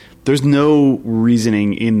 There's no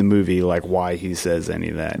reasoning in the movie like why he says any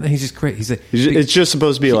of that. He's just great. It's just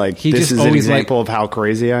supposed to be like he this just is an always, example of how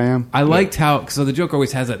crazy I am. I liked how so the Joker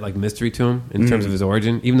always has that like mystery to him in terms of his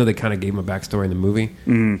origin, even though they kind of gave him a backstory in the movie.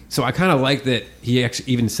 So I kind of like that he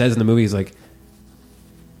actually even says in the movie he's like,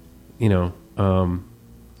 you know,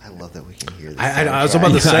 I love that we can hear this. I was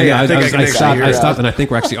about to say, I think I can I actually stopped, hear I it. stopped, and I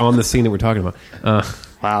think we're actually on the scene that we're talking about.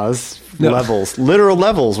 Wow, this No. levels, literal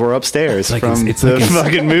levels, were upstairs like from it's the like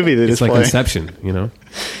fucking movie that It's is like playing. Inception, you know.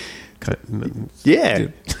 Yeah,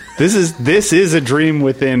 Dude. this is a dream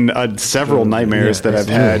within several nightmares that I've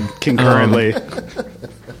had concurrently.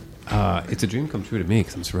 It's a dream come true to me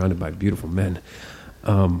because I'm surrounded by beautiful men.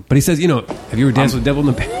 But he says, you know, have you ever danced with the devil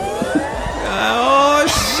in the Oh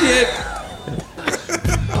shit!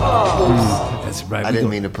 That's right. I didn't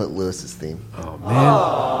mean to put Lewis's theme. Oh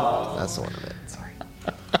man. That's the one I meant. Sorry.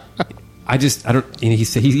 I don't. And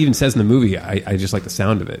he even says in the movie, I just like the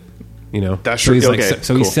sound of it. You know, That's so true. he's like, Okay,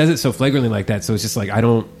 so he cool. says it so flagrantly like that. So it's just like I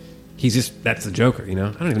don't. He's just that's the Joker. You know,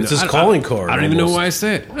 I don't even. It's know. his I- calling I- card I don't even know almost. why I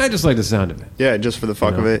say it. I just like the sound of it. Yeah, just for the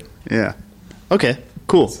fuck You of know. it. Yeah. Okay.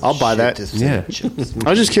 Cool. I'll buy that. Shit, Yeah. I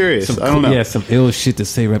was just curious. I don't know. Yeah, some ill shit to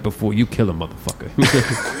say right before you kill a motherfucker.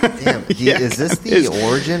 Damn. Yeah. Is this the It's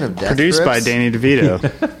origin of Death Produced by Grips? Danny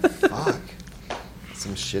DeVito. Fuck.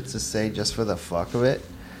 Some shit to say just for the fuck of it.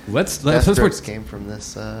 let's Death since we're Grips came from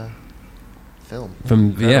this film. from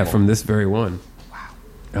Incredible. from this very one.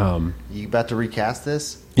 You about to recast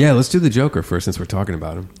this? Yeah, let's do the Joker first since we're talking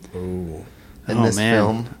about him. In Oh this man,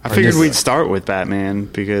 film? I figured just- we'd start with Batman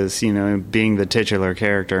because you know being the titular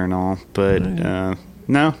character and all, but no,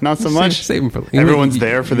 not so much. Save him for Everyone's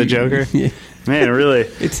there for the Joker. Yeah. Man, it really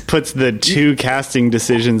It's- puts the two casting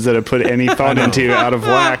decisions that I put any thought into out of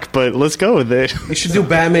whack. But let's go with it. You should do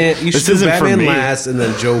Batman. You This should do isn't for Batman me. last, and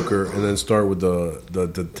then Joker, and then start with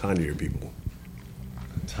the tinier people,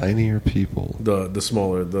 Tinier people. the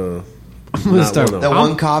smaller, the. I'm gonna start- The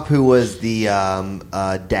one cop who was the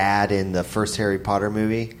dad in the first Harry Potter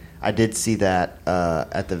movie. I did see that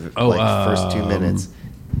at the first 2 minutes.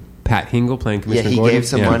 Pat Hingle playing Yeah, Commissioner he Gordon. gave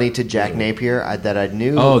some Yeah. money to Jack Napier that I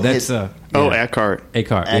knew. Oh, that's his- Oh, yeah. Eckhart.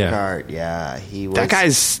 Eckhart. Yeah. Eckhart. Yeah, he was. That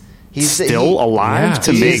guy's He's- still he- alive Yeah.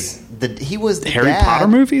 to he make. is he was the Harry dad. Potter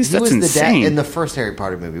movies? He That's was insane. the dad in the first Harry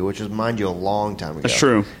Potter movie, which was, mind you, a long time ago. That's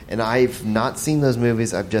true. And I've not seen those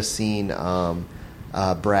movies. I've just seen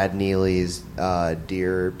Brad Neely's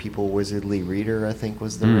 "Dear People Wizardly Reader," I think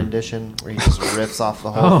was the rendition where he just riffs off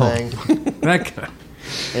the whole Oh. thing. That guy.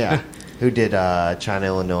 Yeah, who did China,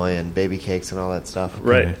 Illinois, and Baby Cakes and all that stuff.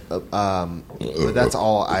 Right. But that's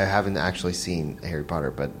all. I haven't actually seen Harry Potter,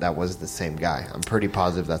 but that was the same guy. I'm pretty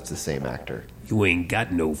positive that's the same actor. You ain't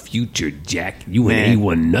got no future, Jack. You Man. an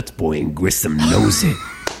A1 nuts boy and Grissom knows it.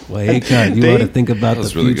 Well, Eckhart, you They- ought to think about the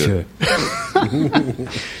was really future.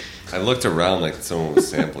 I looked around like someone was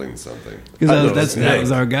sampling something. Because that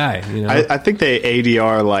was our guy. You know? I think they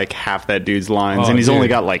ADR like half that dude's lines, Oh, and he's dude. only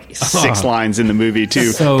got like 6 Oh. lines in the movie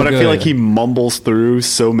too. So but I feel good. like he mumbles through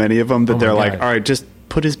so many of them that Oh my they're like, God. "All right, just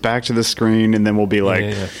put his back to the screen," and then we'll be like,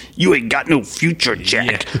 yeah. "You ain't got no future,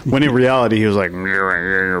 Jack." When in reality, he was like,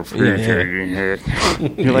 "You're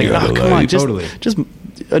like, Yeah, oh, come on, just totally. just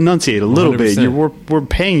enunciate a little bit. 100%. We're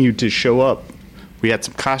paying you to show up. We had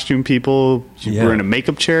some costume people. Yeah. We're in a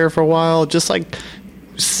makeup chair for a while. Just like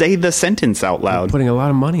say the sentence out loud. Putting a lot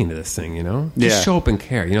of money into this thing, Just Yeah. show up and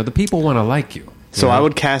care. The people want to like you. So I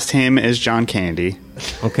would cast him as John Candy.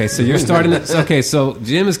 Okay, so you're starting it. Okay, so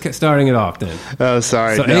Jim is starting it off then. Oh,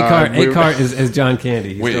 sorry. So No, Akart is John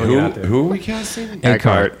Candy. He's Wait, throwing it out there. who are we casting?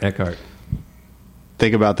 Eckhart.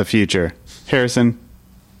 Think about the future. Harrison,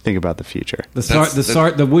 think about the future.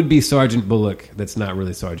 The would-be Sergeant Bullock that's not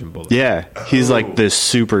really Sergeant Bullock. Yeah, he's like this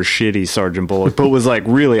super shitty Sergeant Bullock, but was like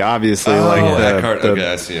really obviously like Eckhart. the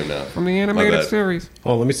Okay, I see him now. From the My animated bad. series.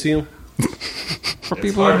 Oh, let me see him. For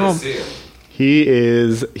people at home.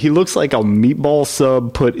 He looks like a meatball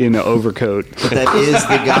sub put in an overcoat. But that is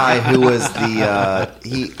the guy who was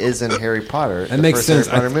he is in Harry Potter. That makes sense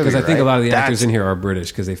Harry Potter because movie, I think a lot of the That's- actors in here are British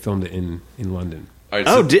because they filmed it in London. All right,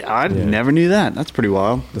 Oh, so I never knew that. That's pretty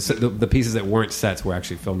wild. The pieces that weren't sets were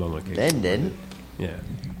actually filmed on location. Then Yeah,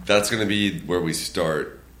 that's going to be where we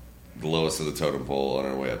start, the lowest of the totem pole on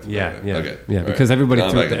our way up. To yeah, the yeah, Okay. yeah. All Because right. everybody Now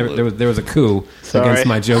I'm threw, back in the there loop. was there was a coup Sorry. against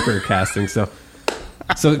my Joker casting. So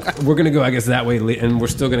we're gonna go, I guess, that way, and we're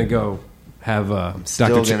still gonna go have still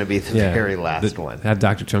going to be the very last one. Have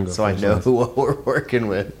Dr. Chung go. so I first. know what we're working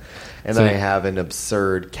with, and So- I have an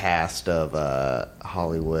absurd cast of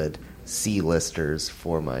Hollywood C-listers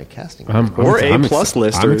for my casting. Or A-plus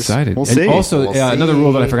listers. I'm excited. We'll and see. Also, We'll another see.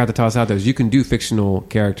 rule that I forgot to toss out there is you can do fictional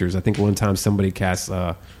characters. I think one time somebody cast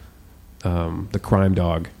the crime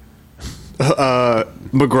dog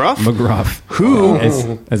McGruff? McGruff, Who? as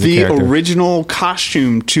a The character. original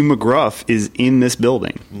costume to McGruff is in this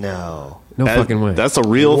building. No. No fucking way. That's a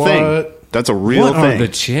real What? thing. That's a real What are thing. the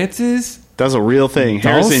chances? That's a real thing.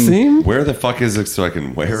 Harrison. Dulcim? Where the fuck is it so I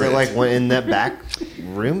can wear Is it? it like one in that back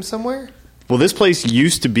room somewhere? Well, this place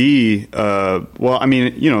used to be,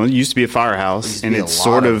 it used to be a firehouse, Used to and be a it's lot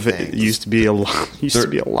sort of of things. used to be a lot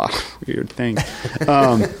of weird things.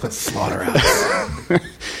 Slaughterhouse.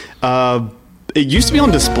 It used to be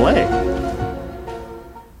on display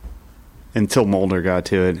until Mulder got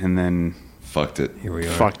to it, and then Fucked it. Here we are.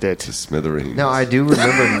 fucked it. To smithereens. No, I do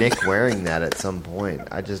remember Nick wearing that at some point.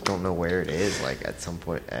 I just don't know where it is, like at some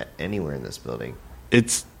point, anywhere in this building.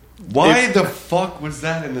 It's Why the fuck was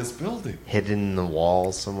that in this building? Hidden in the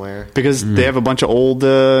wall somewhere. because Mm. they have a bunch of old,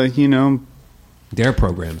 Dare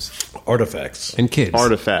programs Artifacts. and kids.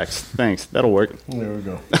 artifacts. Thanks, that'll work. There we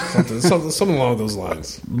go. Something along those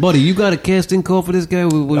lines. Buddy, you got a casting call for this guy?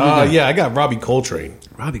 What we got? Yeah, I got Robbie Coltrane.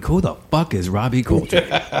 Robbie, who the fuck is Robbie Coltrane?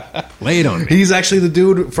 Lay it on me. He's actually the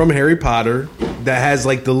dude from Harry Potter that has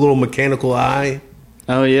like the little mechanical eye,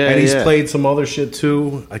 Oh yeah, and he's yeah. played some other shit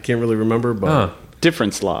too. I can't really remember, but Huh.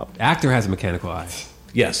 different slob. Actor has a mechanical eye.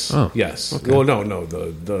 yes, Oh, yes. okay. Well, no,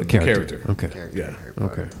 the character. Okay. Yeah.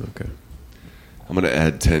 Okay. I'm going to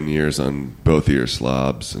add 10 years on both of your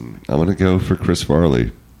slobs, and I'm going to go for Chris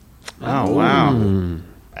Farley. Oh wow.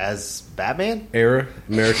 As Batman? Era,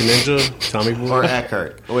 American Ninja, Tommy Boy. Or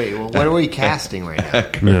Eckhart? Wait, well, what are we casting right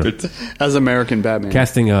now? As American Batman.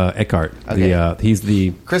 Casting Eckhart. Okay. He's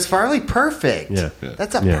the Chris Farley? Perfect. Yeah.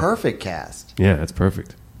 That's a Yeah. perfect cast. yeah. That's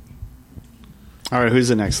perfect. All right, who's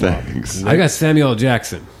the next slob? Thanks. I got Samuel L.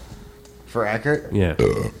 Jackson. For Eckhart? Yeah.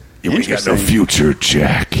 You ain't got no future,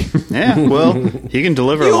 Jack. Yeah, well, he can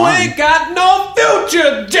deliver a line. got no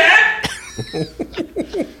future, Jack.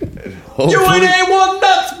 A1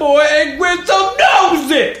 nuts boy, and Grinzo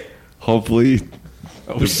knows it. Hopefully,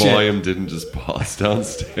 the shit. volume didn't just pause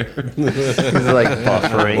downstairs. Is it like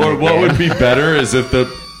buffering? Or what again? would be better is if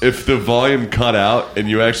the volume cut out and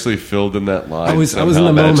you actually filled in that line. I was in somehow the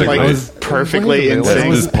moment. magically. Like I was perfectly in Wait, As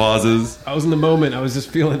sync. this pauses. I was in the moment. I was just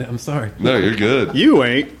feeling it. I'm sorry. No, you're good. You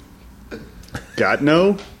ain't got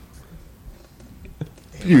no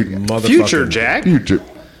Motherfucking future, Jack.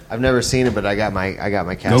 I've never seen it, but I got my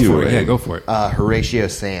Go cast. for it. Yeah, go for it. Horatio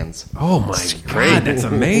Sands. Oh my god, that's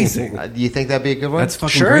amazing. Do you think that'd be a good one? That's fucking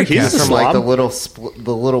Sure, great. he's Casting. a From like slob.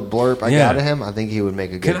 the little blurb I Yeah. got of him. I think he would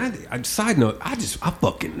make a good. Can I? Side note, I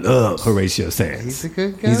fucking love Horatio Sands. He's a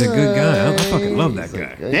good guy. He's a good guy. I fucking love that He's a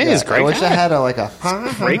guy. good Yeah, he's a guy. great I wish guy. I had a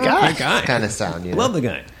Great guy. Great guy. kind of sound. You know? Love the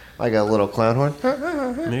guy. Like a little clown horn.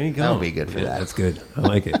 There you go. That would be good for Yeah, that. That's good. I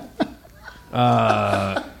like it.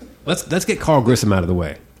 Let's get Carl Grissom out of the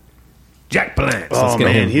way. Jack Palance. Oh Let's get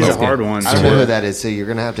man, him. he's a Let's get hard him. one. I don't know who that is, so you're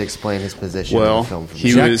gonna have to explain his position in Well, the film for me.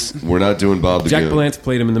 he Jack- was. We're not doing Bob the Jack Goon. Palance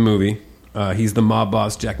played him in the movie. He's the mob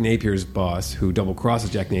boss, Jack Napier's boss, who double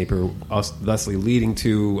crosses Jack Napier, thusly leading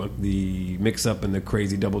to the mix-up and the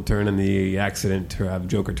crazy double turn and the accident to have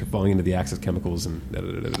Joker falling into the Axis chemicals and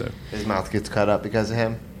da-da-da-da-da. His mouth gets cut up because of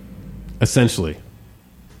him. Essentially.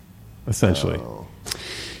 Oh.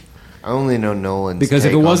 I only know Nolan's Because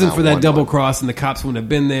if take it on wasn't for that one double one. cross and the cops wouldn't have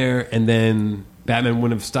been there, and then Batman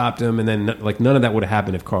wouldn't have stopped him, and then like none of that would have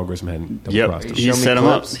happened if Carl Grissom hadn't double crossed him. He Show me set him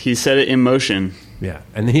up. clips. He set it in motion. Yeah,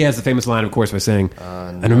 and then he has the famous line, of course, by saying,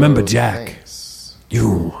 "And remember, No, Jack, thanks.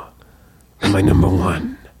 you are my number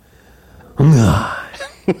one."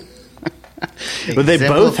 But they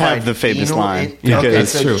both have Exemplified- the famous you know, line. it- okay, because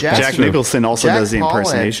so true. Jack, Jack Nicholson also Jack does the Palance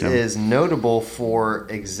impersonation of him. is notable for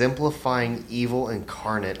exemplifying evil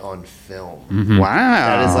incarnate on film. Wow.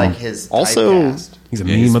 That is like his Also, typecast. He's a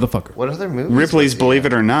mean motherfucker. What other movies? Ripley's was he Believe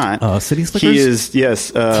in? It or Not. City Slickers? He is,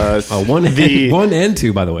 yes. One, the one and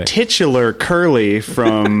two, by the way. titular Curly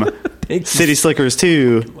from Thank you. City Slickers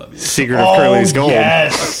 2, Secret of Curly's Gold.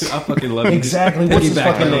 Yes. I fucking love you. Exactly. What's his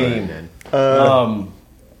Piggyback fucking on name?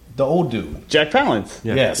 The old dude. Jack Palance.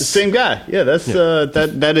 Yeah. Yes. The same guy. Yeah, that's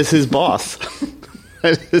that is his boss.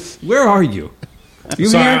 That is- Where are you? You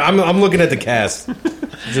Sorry, here? I'm looking at the cast.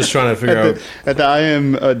 Just trying to figure out. at the I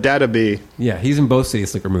am Data B, Yeah, he's in both City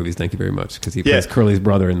Slicker movies. Thank you very much, because he plays Yeah. Curly's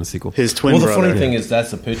brother in the sequel. his twin Well, the brother. funny thing is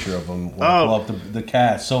that's a picture of him when I pull up the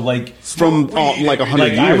cast. So like From like 100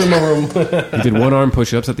 like I years. remember him. He did one arm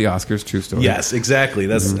push-ups at the Oscars. True story. Yes, exactly.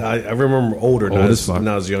 That's I remember older, Old not as as, fuck.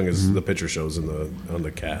 not as young as the picture shows on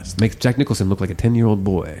the cast. Makes Jack Nicholson look like a 10-year-old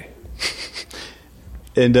boy.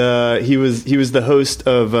 And he was the host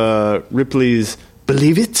of Ripley's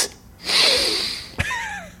Believe It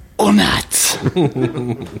or Not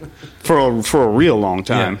for a real long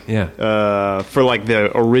time. Yeah, For like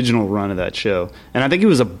the original run of that show, and I think he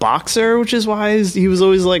was a boxer, which is why he was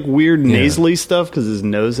always like weird nasally stuff because his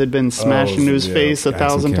nose had been smashed into his yeah. face a Accent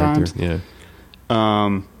 1,000 character. times.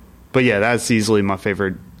 Yeah. But yeah, that's easily my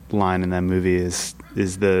favorite line in that movie is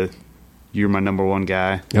the "You're my number one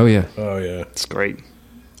guy." Oh yeah. Oh yeah, It's great.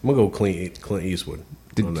 I'm gonna go Clint Eastwood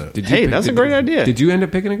on that. Did Hey, pick- that's a great idea. Did you end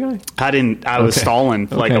up picking a guy? I didn't. I was Okay. stalling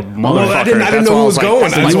like a Okay. motherfucker. Well, I didn't That's know why who I was like, going.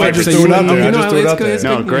 that's I why just I went just to threw it out there. I No, just threw it it's out good, there. it's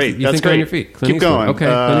No, good. great. You That's think on great. your feet. Clint Keep Eastwood. going. Okay,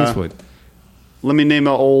 Clint Eastwood. Let me name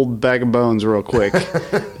an old bag of bones real quick.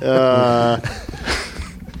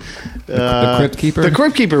 The Crypt Keeper. The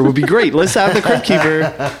Crypt Keeper would be great. Let's have the Crypt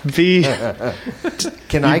Keeper be.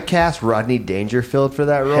 Can I cast Rodney Dangerfield for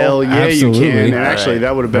that role? Hell yeah, Absolutely. you can. And All actually, right.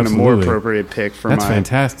 that would have been a more Absolutely. appropriate pick for That's my.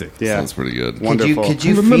 fantastic. Yeah, Sounds pretty good. wonderful. Could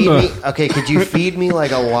you feed Remember- me? Okay, could you feed me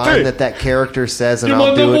like a line that character says, and You're I'll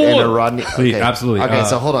my do it number in a one. Rodney? Please, Okay. absolutely. Okay,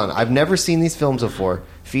 so hold on. I've never seen these films before.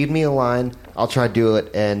 Feed me a line. I'll try to do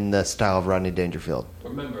it in the style of Rodney Dangerfield.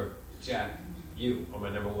 Remember, Jack, you are my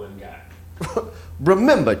number one guy.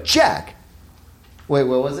 Remember, Jack. Wait,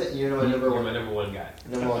 what was it? You're my number You're one. my number one guy.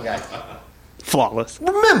 Number one guy. Flawless.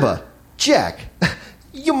 Remember, Jack.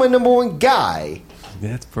 You're my number one guy.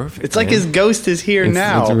 That's perfect. It's like man. his ghost is here It's-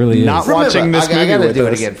 now. it really is. Not watching this I movie gotta with do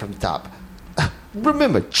it us. again from the top.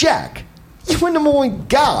 Remember, Jack. You're my number one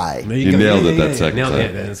guy. There You go. nailed it that second Nailed time.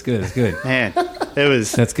 it. That's good. That's good. Man, it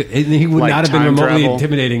was. That's good. And he would Like not have been time remotely travel.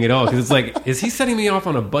 intimidating at all. Because it's like, is he setting me off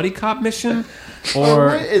on a buddy cop mission, Or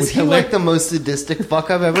or is he like the most sadistic fuck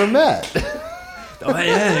I've ever met? Oh,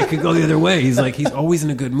 yeah, it could go the other way. He's like, he's always in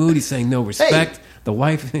a good mood. He's saying no respect. The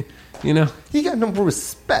wife, you know. He got no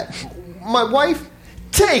respect. My wife,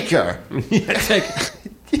 take her. Yeah, take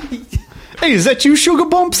Hey, is that you, Sugar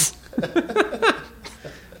Bumps?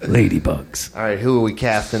 ladybugs. All right, who are we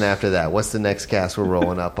casting after that? What's the next cast we're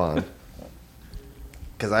rolling up on?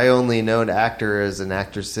 Because I only know actors and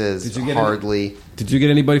actresses. Did you get hardly. Did you get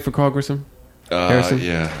anybody for Carl Grissom? Harrison?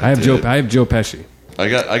 Yeah, I have Joe. did. I have Joe Pesci. I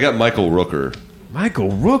got Michael Rooker. Michael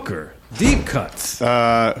Rooker. Deep cuts.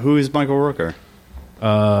 Who is Michael Rooker?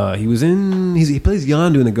 He was in. He plays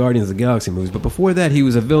Yondu in the Guardians of the Galaxy movies, but before that, he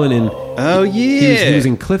was a villain in. Oh yeah, He was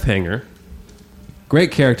in Cliffhanger.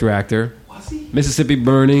 Great character actor. Mississippi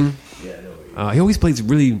Burning. He always plays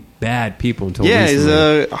really bad people until yeah, he's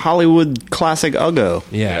recently. a Hollywood classic Uggo.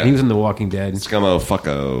 Yeah, Yeah. he was in The Walking Dead. Scummo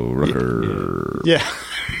fucko Rooker. Yeah,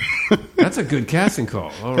 That's a good casting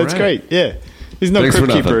call. All that's right. great. Yeah, he's no Thanks for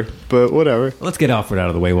Crypt Keeper, nothing. but whatever. Let's get Alfred out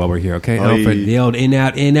of the way while we're here, okay? Oh, Alfred, yeah. the old in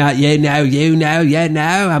out, yeah, no, you know, yeah, no.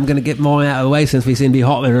 I'm going to get mine out of the way since we seem to be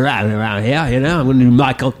hopping around here, you know. I'm going to do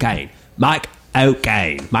Michael Caine. Mike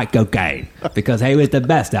O'Kane. Because he was the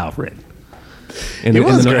best Alfred. He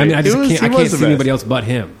was great. I mean, I He was can't the see best. anybody else but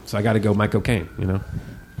him, so I got to go Mike O'Kane, you know.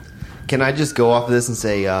 Can I just go off of this and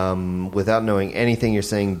say, without knowing anything, you're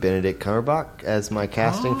saying Benedict Cumberbatch as my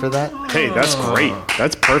casting for that? Hey, that's great.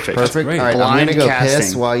 That's perfect. Perfect. great. All right, I'm Blind going to go piss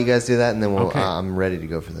casting. while you guys do that, and then Okay. I'm ready to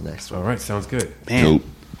go for the next one. All right, sounds good. Man. Nope.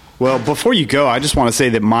 Well, before you go, I just want to say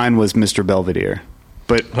that mine was Mr. Belvedere.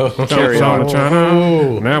 But carry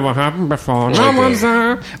on. Never happened before. No one's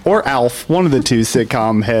there. Or Alf, one of the two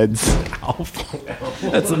sitcom heads.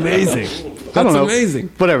 That's amazing. I don't know. amazing.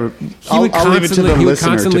 Whatever. He I'll would leave it to the constantly,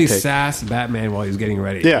 listener to pick. sass Batman while he was getting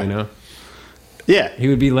ready. Yeah. You know? Yeah. He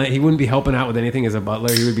would be he wouldn't be helping out with anything as a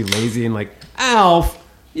butler. He would be lazy and like, Alf,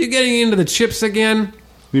 you getting into the chips again?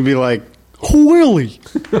 You'd be like, Willie.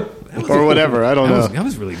 Or whatever. I don't know. That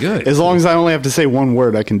was really good. As long as I only have to say one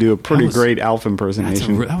word, I can do a pretty was- great Alf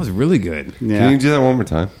impersonation. That was really good. Can Yeah. you do that one more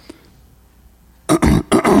time?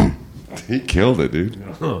 He killed it, dude.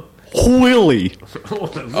 Willie.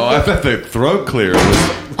 Oh, I thought the throat clear was.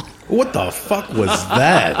 What the fuck was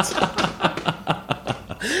that?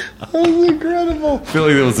 That was incredible. I feel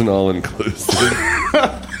like it was an all-inclusive,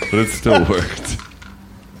 but it still worked.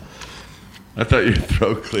 I thought your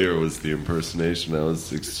throat clear was the impersonation. I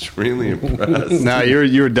was extremely impressed. Nah,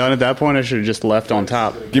 you were done at that point. I should have just left on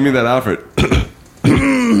top. Give me that, Alfred.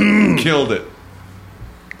 Killed it.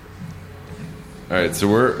 All right, so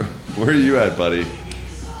where are you at, buddy?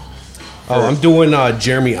 Oh, I'm doing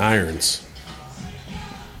Jeremy Irons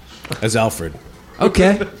as Alfred.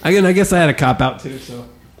 Okay. I guess I had a cop out too. So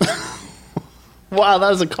Wow, that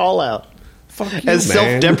was a call out. Fuck you, As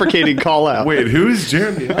man. self-deprecating call out. Wait, who's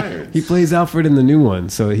Jeremy Irons? he plays Alfred in the new one.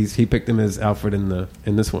 So he picked him as Alfred in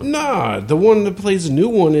this one. Nah, the one that plays the new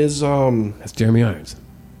one is That's Jeremy Irons.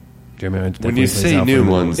 Jeremy Irons. When definitely you plays say Alfred new in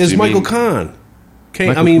the ones, is do you Michael mean- Kahn.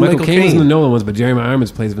 Michael Caine was in the Nolan ones, but Jeremy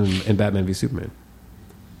Irons plays him in Batman v Superman.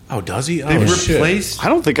 Oh, does he? Oh, They've shit. replaced. I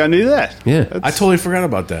don't think I knew that. Yeah. I totally forgot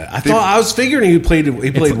about that. I was figuring he played one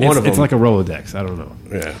of them. It's like a Rolodex. I don't know.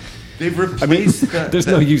 Yeah. They've replaced that. There's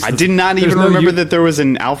no use. I did not there's even no remember use- that there was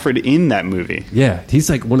an Alfred in that movie. Yeah, he's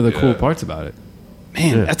like one of the cool Yeah. parts about it.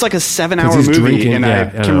 Man, Yeah. that's like a 7-hour 'Cause he's movie, drinking, and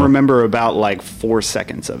yeah, I I can know. remember about like 4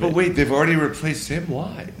 seconds of But it. wait, they've already replaced him.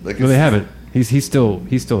 Why? Like, No, they haven't. He's still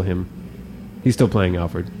him. He's still playing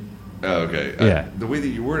Alfred. Oh, okay. Yeah. The way that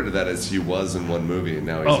you worded that is he was in one movie and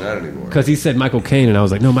now he's not anymore. Because he said Michael Caine, and I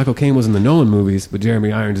was like, no, Michael Caine was in the Nolan movies, but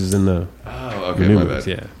Jeremy Irons is in the Oh, the okay, new my movies.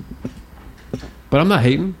 bad. Yeah. But I'm not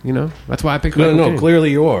hating. You know, that's why I picked. No, Michael no, Caine.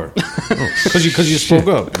 clearly you are. Because you spoke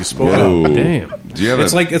up. You spoke Whoa. up. Damn. Do you have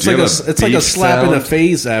It's like a slap in the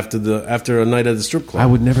face after a night at the strip club. I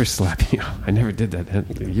would never slap you. I never did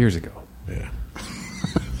that years ago. Yeah.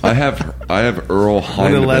 I have Earl Hindman.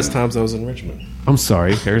 One of the last times I was in Richmond. I'm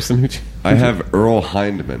sorry, Harrison. I have Earl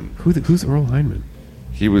Hindman. Who's Earl Hindman?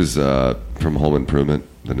 He was from Home Improvement,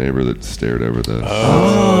 the neighbor that stared over the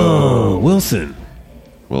Oh, Wilson.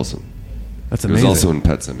 Wilson. That's He was amazing. also in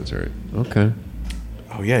Pet Cemetery. Okay.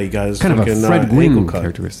 Oh yeah, you got his Kind of fucking a Fred Gwynn ankle cut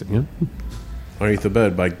characteristic. Yeah. underneath the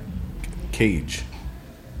bed by Gage.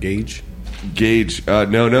 Gage.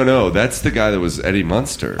 No. That's the guy that was Eddie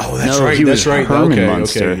Munster. Oh, that's No, right. he That's was right. Herman okay,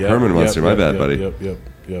 Munster. Okay, Herman Munster, my bad, buddy.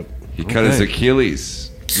 Yep. He cut his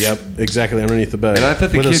Achilles. Yep. Exactly underneath the bed. And I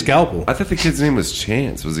thought the with kid, a scalpel. I thought the kid's name was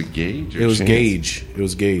Chance. Was it Gage? Or It was Chance? Gage. It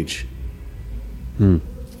was Gage. I'm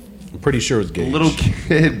pretty sure it was Gage. Little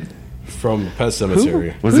kid. from Pet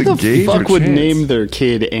Cemetery. Was Who it the Gage fuck or would Chance? name their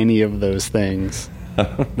kid any of those things?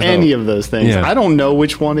 Any of those things. Yeah. I don't know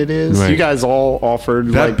which one it is. Right. You guys all offered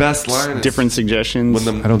That like best line is different suggestions.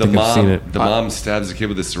 When the, I don't the think I've mom, seen it. The mom stabs the kid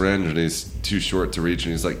with a syringe and he's too short to reach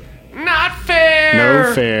and he's like, not fair.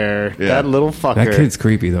 no fair. Yeah. That little fucker. That kid's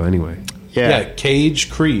creepy though. Anyway. Yeah, Cage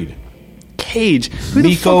Creed. Cage. Who the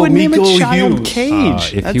Miko- fuck would name Miko a child Hughes.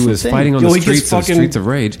 Cage? If That's he the was thing. fighting on Yo, the he gets streets of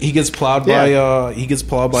Rage, He gets plowed Yeah. by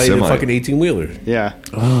the Semi. fucking 18-wheeler. Yeah.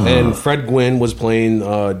 And Fred Gwynn was playing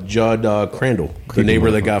Judd Crandall, the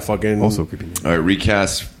neighbor that got fucking also creepy. All right,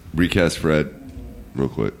 recast Fred real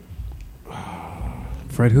quick.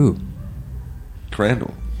 Fred who?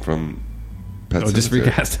 Crandall from Pet Oh, just Sematary.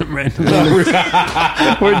 recast him randomly.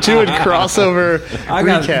 We're doing crossover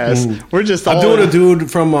recast. We're just I'm all doing a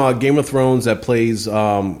dude from Game of Thrones that plays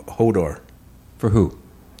Hodor For who?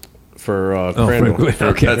 for Oh, Crandall. Fred Gwynn.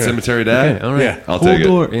 Okay. Pet Cemetery Dad? Okay, all right. Yeah. I'll take it.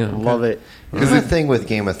 Hold door. Yeah. okay. love it. Here's the thing with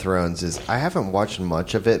Game of Thrones is I haven't watched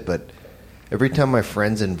much of it, but every time my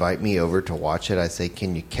friends invite me over to watch it, I say,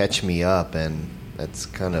 "Can you catch me up?" And that's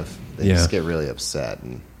kind of they Yeah. just get really upset.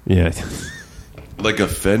 And Yeah. Like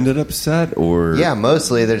offended, upset, or yeah,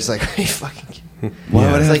 mostly they're just like, "Are you fucking kidding?"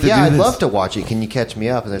 Why would I It's have like, to yeah, do I'd this? love to watch it. Can you catch me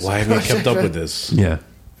up? And they're Why like, haven't you kept up with this? Yeah.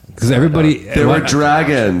 Because everybody. There were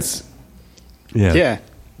dragons, Yeah. Yeah.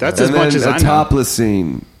 That's as and much then as a I know. topless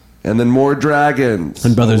scene, and then more dragons.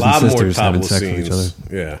 And brothers a lot and more sisters having topless sex with each other.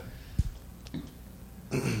 scenes.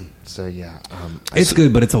 Yeah. So yeah, It's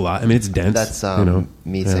good, but it's a lot. I mean, it's dense. that's you know.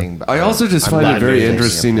 me Yeah. saying. I also just I'm find glad it very you're thinking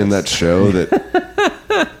interesting of in that this. show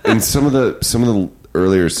that in some of the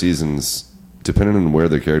earlier seasons, depending on where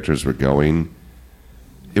the characters were going,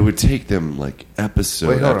 it would take them like episode.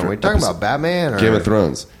 Wait, hold after on. Are we talking episode- about Batman or Game of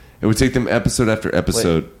Thrones? It would take them episode after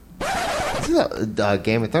episode. to the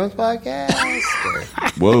Game of Thrones podcast?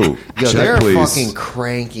 Whoa. Yo, check, they're please. fucking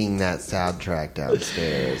cranking that soundtrack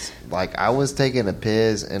downstairs. Like, I was taking a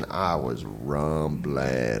piss and I was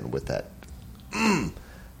rumbling with that.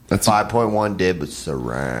 That's 5.1 dib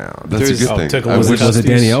surround. That's a good thing. tickle I was wish- Was it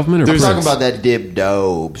Danny Elfman or I'm Prince? talking about that dib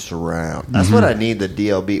dope surround. That's what I need, the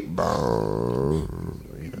DLB.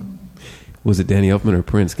 You know. Was it Danny Elfman or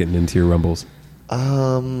Prince getting into your rumbles?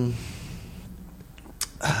 That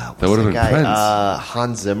would have been Prince.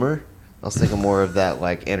 Hans Zimmer. I was thinking more of that,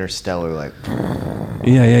 like, Interstellar, like...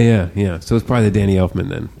 Yeah. So it's probably the Danny Elfman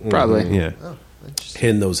then. Probably. Yeah.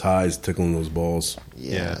 Hitting those highs, tickling those balls.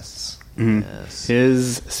 Yes. Mm-hmm. Yes.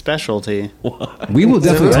 His specialty. We will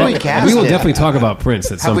So who do we definitely cast we will it? definitely talk about Prince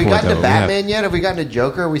at Have some we point. gotten to though. Batman yet? Have we gotten to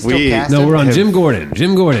Joker? Are we still We- casting? No, we're on Jim Gordon.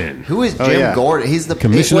 Jim Gordon, Who is Jim Oh, yeah. Gordon? He's the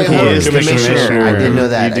Commissioner wait, hold on. Gordon. Commissioner. I didn't know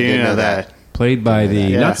that. You I do didn't know that. played by the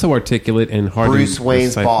Yeah. not so articulate and hard. Bruce to Wayne's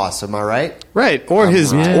decipher- boss. Am I right? Right. Or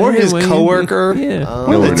his Wayne. coworker. Yeah.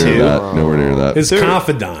 One Nowhere of the near two. that. Nowhere near that. His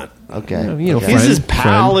confidant. Okay. You know, Okay. He's friend, his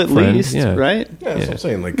pal friend, at friend, least, yeah. right? Yeah, that's what I'm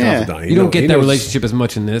saying. Like Yeah. confidant. You don't get he that knows- relationship as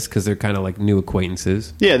much in this because they're kind of like new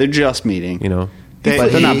acquaintances. Yeah, they're just meeting. You know, They,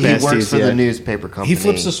 But they're not he besties works for yet. the newspaper company. He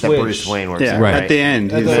flips the that switch. Bruce Wayne works Yeah, at, Right. at the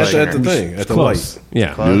end. At he's the, like- at the thing, at the close. light.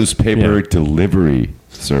 Yeah. Newspaper Yeah. delivery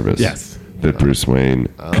service. Yes. That Bruce Wayne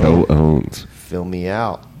co-owns. Fill me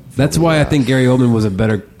out. That's why I think Gary Oldman was a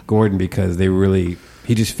better Gordon because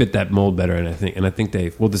he just fit that mold better, and I think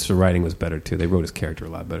this writing was better too. They wrote his character a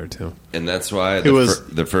lot better too. And that's why It was-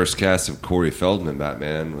 the first cast of Corey Feldman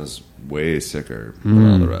Batman was way sicker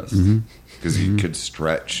than all the rest. Because he could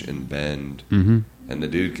stretch and bend. And the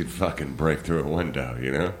dude could fucking break through a window,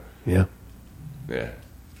 you know? Yeah. Yeah.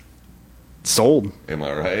 Sold. Am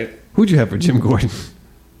I right? Who'd you have for Jim Gordon?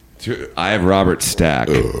 I have Robert Stack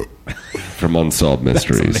from Unsolved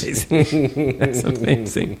Mysteries. That's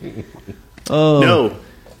amazing. No.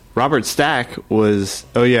 Robert Stack was...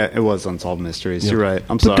 Oh, yeah, it was Unsolved Mysteries. You're right.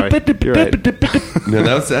 I'm sorry. You're right. No,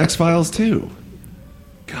 that was the X-Files too.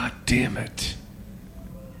 God damn it.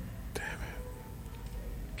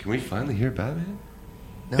 Can we finally hear Batman?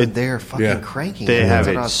 No, they're fucking yeah. cranking. They it. have That's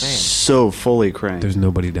what I it was saying. so fully cranked. There's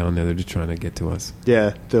nobody down there. They're just trying to get to us.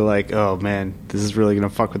 Yeah, they're like, oh, man, this is really going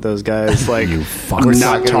to fuck with those guys. Like, fucks. we're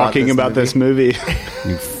not talking about this movie.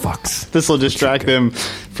 You fucks. This will distract them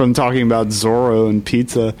from talking about Zorro and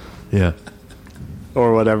pizza Yeah.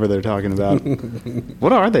 or whatever they're talking about.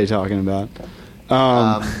 What are they talking about?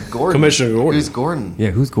 Gordon. Commissioner Gordon. Who's Gordon? Yeah.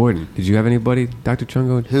 Who's Gordon? Did you have anybody, Dr.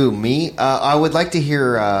 Chungo? Who, me? I would like to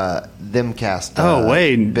hear them cast. Oh,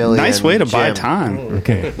 wait. Billy Nice and way to buy Jim. time.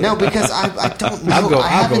 Okay. No, because I don't know. I'll go I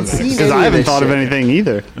haven't next. seen Because any I haven't this thought of shit. anything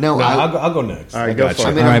either. No, No, I I'll go next. All right, I go got for you.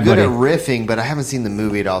 I mean, All I'm right, good buddy. at riffing, but I haven't seen the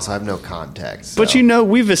movie at all, so I have no context. But so. you know,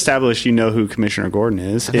 we've established you know who Commissioner Gordon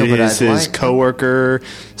is. I know, It but is I'd his like- coworker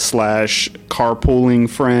 / carpooling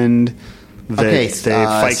friend that Okay, they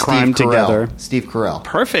fight Steve crime Carell. together. Steve Carell.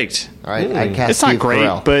 Perfect. All right, I'd cast It's Steve not great,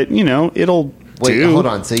 Carell. but you know, it'll Wait, do. hold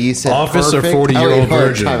on. So you said Office or perfect? 40-year-old wait, hold on,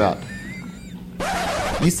 virgin? time out.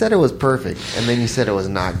 You said it was perfect, and then you said it was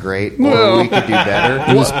not great, or we could do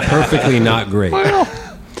better. It was perfectly not great.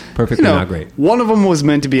 Perfectly You know, not great. one of them was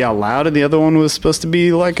meant to be out loud, and the other one was supposed to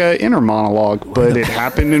be like an inner monologue, but it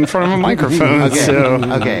happened in front of a microphone. Okay, So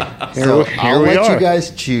okay. So here I'll we let are. you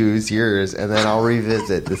guys choose yours, and then I'll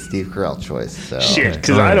revisit the Steve Carell choice. So. shit,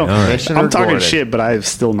 because All right, I don't. all right. Commissioner I'm talking Gordon. shit, but I've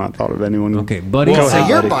still not thought of anyone. Okay, buddy. Go So ahead,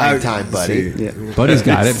 you're buddy. buying time, buddy. Yeah. Buddy's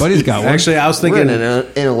got it. Buddy's got one. Actually, I was We're thinking. in an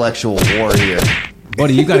intellectual war here.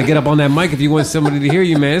 Buddy, you got to get up on that mic if you want somebody to hear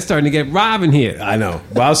you, man. It's starting to get robbing here. I know,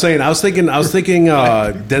 but I was thinking,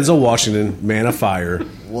 Denzel Washington, Man of Fire,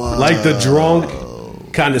 Whoa. like the drunk,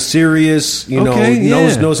 kind of serious, Okay,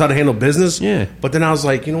 yeah. knows how to handle business. Yeah. But then I was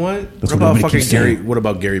like, you know what? That's What what about make you fucking Gary? sing. What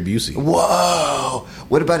about Gary Busey? Whoa!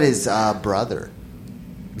 What about his brother?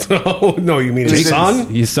 Oh no, you mean his Jason's-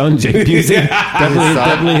 son? Your son, Jake Busey.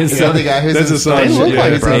 definitely his You know son. the guy who's That's in, his son. They look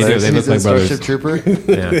like who's in- brothers. They do. They who's look in like brothers. Starship Trooper.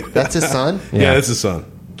 Yeah. That's his son. Yeah, that's his son.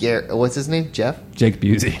 What's his name? Jeff. Jake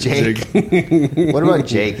Busey. Jake. What about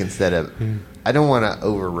Jake instead of? I don't want to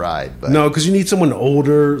override, but No, because you need someone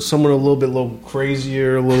older, someone a little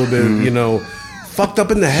crazier, a little bit, fucked up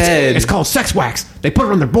in the head. It's called sex wax. They put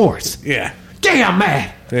it on their boards. Yeah, Gay, I'm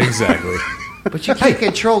mad. exactly. But you can't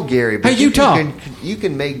control Gary. But Hey, you talk. You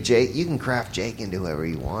can make Jake. You can craft Jake into whoever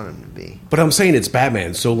you want him to be. But I'm saying it's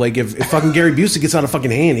Batman, so like if fucking Gary Busey gets out of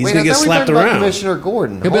fucking hand, he's Wait, gonna I get thought we slapped talked about around. Commissioner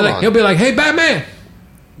Gordon. He'll be like, hey, Batman,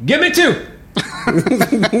 give me two.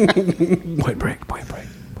 Point break.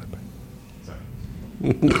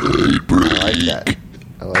 I like that.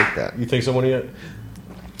 I like that. You think someone yet?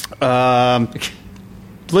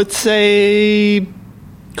 Let's say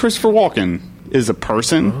Christopher Walken is a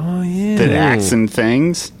person that acts in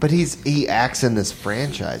things. But he acts in this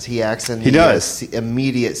franchise. He acts in the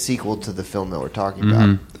immediate sequel to the film that we're talking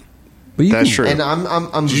about. But That's true. And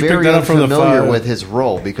I'm Did you pick very that up from the unfamiliar file? with his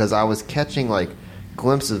role because I was catching like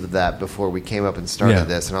glimpses of that before we came up and started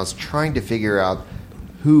this, and I was trying to figure out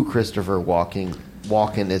who Christopher Walken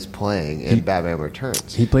is playing in Batman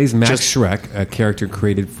Returns. He plays Max Schreck, a character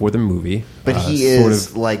created for the movie. But he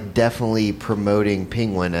is like definitely promoting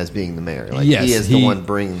Penguin as being the mayor. Like Yes, he is the one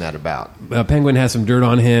bringing that about. Penguin has some dirt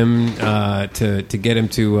on him to get him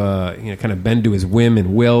to kind of bend to his whim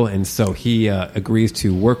and will, and so he agrees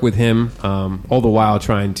to work with him, all the while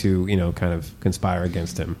trying to kind of conspire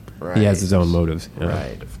against him. Right. He has his own motives.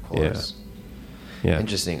 Right, of course. Yeah.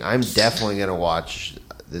 Interesting. I'm definitely going to watch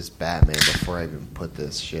this Batman before I even put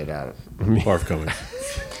this shit out. Barf coming.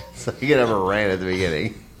 So you can have a rant at the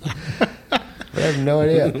beginning. But I have no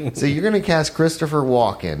idea. So you're going to cast Christopher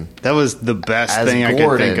Walken. That was the best as thing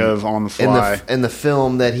Gordon I could think of on the fly. in the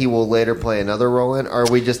film that he will later play another role in. Or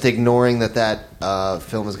are we just ignoring that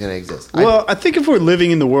film is going to exist? Well, I think if we're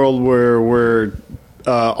living in the world where we're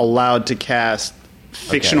allowed to cast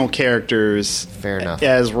fictional characters Fair enough.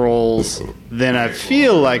 as roles, then I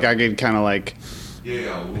feel like I could kind of like Okay.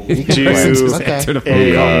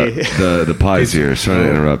 The pie's here. Sorry to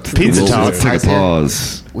interrupt. Pizza talk. Take a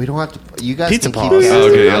pause. We don't have to. You guys Pizza can pause. keep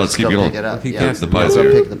casting. Okay, yeah, I'll let's just keep go going. pick it up. Keep Yeah, casting. The pie's I'll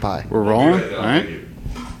here. pick the pie. We're rolling, all right? You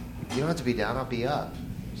don't have to be down. I'll be up.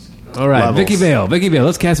 All right, Levels. Vicky Vale.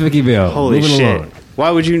 Let's cast Vicky Vale. Holy Moving shit! along.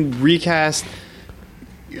 Why would you recast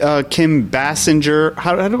Kim Basinger?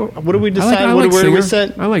 What do we decide? Where do we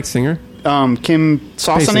set? I like Singer. Kim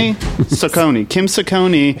Saucony? Saccone. Kim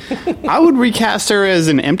Saccone. I would recast her as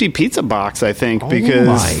an empty pizza box, I think,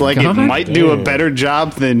 because my it God. might do a better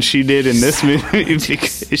job than she did in this movie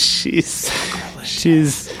because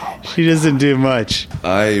she doesn't do much.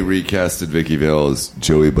 I recasted Vicky Vale as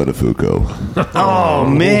Joey Buttafuoco. Oh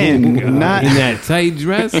man, not In that tight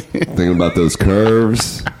dress. Thinking about those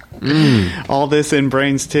curves. all this in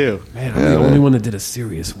Brains too. Man, I'm the only one that did a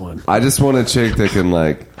serious one. I just want a chick that can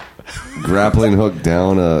grappling hook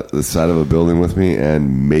down the side of a building with me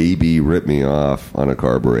and maybe rip me off on a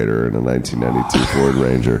carburetor in a 1992 Ford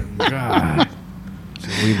Ranger. God.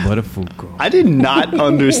 Joey Buttafuoco. I did not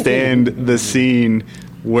understand the scene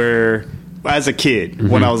where, as a kid,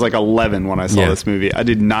 when I was like 11 when I saw this movie, I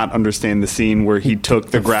did not understand the scene where he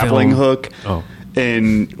took the grappling hook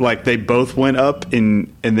and they both went up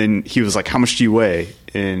and then he was like, "How much do you weigh?"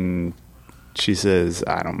 And she says,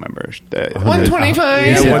 I don't remember. 125.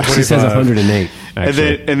 Yeah, She says 108.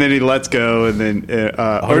 Actually. And then he lets go, and then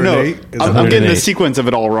or no, 108? I'm getting the sequence of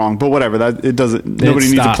it all wrong. But whatever, that it doesn't. Nobody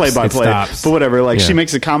needs a play-by-play. But whatever, she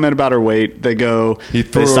makes a comment about her weight. They go, He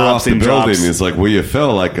threw her off the building. He's like, "Well, you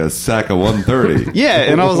fell like a sack of 130." Yeah,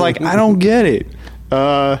 and I was like, I don't get it.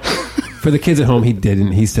 For the kids at home, he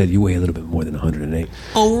didn't. He said, "You weigh a little bit more than 108."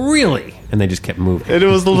 Oh, really? And they just kept moving. And it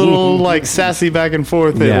was a little sassy back and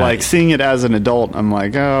forth. Yeah. And seeing it as an adult, I'm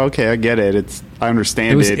like, oh, okay, I get it. I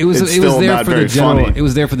understand it. It was still there not for very the general. funny. It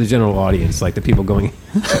was there for the general audience, like the people going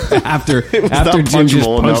after not Jim just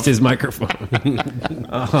punchable punched enough. his microphone.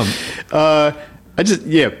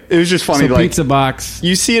 It was just funny. So pizza box.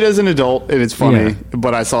 You see it as an adult and it's funny, Yeah.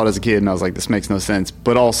 but I saw it as a kid and I was like, this makes no sense.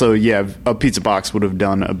 But also, a pizza box would have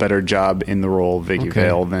done a better job in the role of Vicky Okay.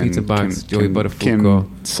 Vale than Pizza box, Joey Buttafuoco. Kim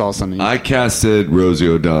Saucony. I casted Rosie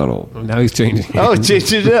O'Donnell Now he's changing. Oh,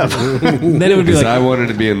 change it up. Then it would be because like, I wanted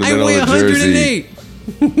to be in the I middle weigh of Jersey.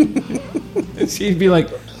 108. And she'd be like,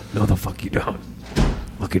 "No, the fuck you don't.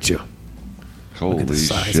 Look at you." Holy the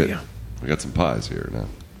size of shit! you. We got some pies here now.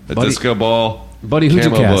 A Buddy- disco ball. Buddy, who'd you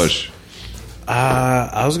Camo cast? Bush.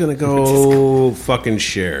 I was gonna go fucking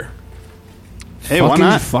Cher. Hey, why Fucking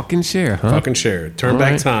not? fucking Cher, huh? Fucking Cher. Turn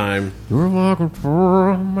back time. You're walking for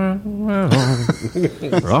a mile,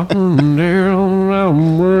 rocking down the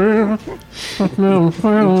world, and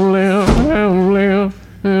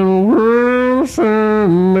the world's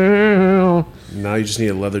down. Now you just need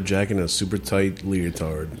a leather jacket and a super tight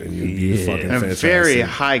leotard, and you'd be fucking A fantastic. very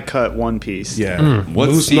high cut one piece. Yeah. What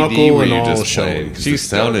Loose CD knuckle were and you all just showing. playing? Because it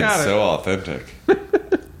sounded so authentic.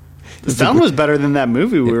 The sound was better than that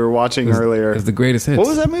movie we were watching earlier. It was the greatest hits. What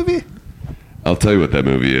was that movie? I'll tell you what that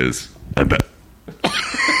movie is.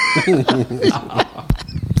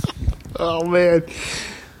 Oh, man.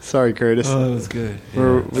 Sorry, Curtis. Oh, that was good.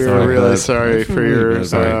 We're Sorry, really Clive. sorry for your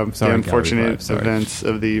Sorry. the Sorry, unfortunate Gallery Five. Sorry. events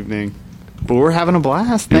of the evening. But we're having a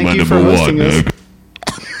blast. Thank my you for number hosting one, us. Doug.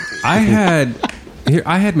 I had, Here,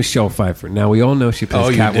 I had Michelle Pfeiffer. Now we all know she plays Oh,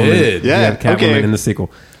 you Catwoman. did? Yeah, Catwoman okay. in the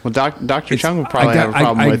sequel. Well, Dr. Chung would probably have a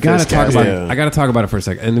problem with gotta this. talk guys. about. Yeah. I got to talk about it for a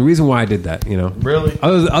second. And the reason why I did that, Really?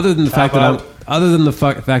 other than the fact that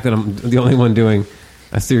about- fact that I'm the only one doing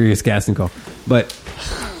a serious casting call, but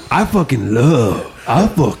I fucking love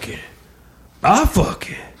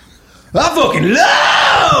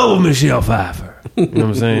Michelle Pfeiffer. You know what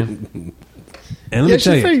I'm saying? And let Yeah, me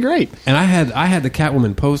tell she's you, pretty great. and I had the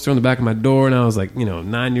Catwoman poster on the back of my door, and I was like,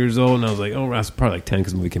 9 years old, and I was like, I was probably like 10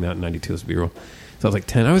 because the movie came out in '92. Let's be real. So I was like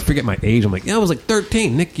 10. I always forget my age. I'm like, I was like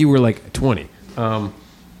 13. Nick, you were like 20.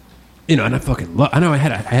 And I fucking love. I know I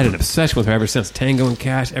had an obsession with her ever since Tango and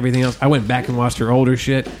Cash, everything else. I went back and watched her older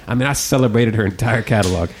shit. I mean, I celebrated her entire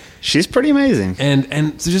catalog. She's pretty amazing.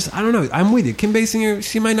 And so just I don't know. I'm with you. Kim Basinger,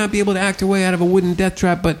 she might not be able to act her way out of a wooden death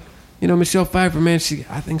trap, but Michelle Pfeiffer, man,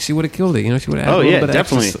 I think she would have killed it. She would have added a little bit of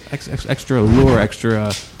definitely. extra allure,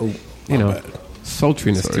 extra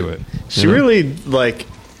sultriness to it. She really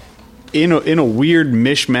in a weird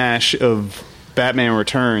mishmash of Batman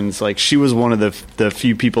Returns. Like she was one of the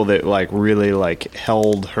few people that really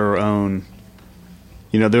held her own.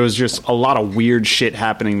 There was just a lot of weird shit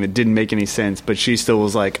happening that didn't make any sense, but she still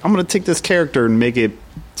was like, I'm going to take this character and make it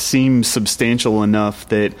seem substantial enough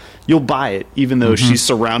that you'll buy it, even though she's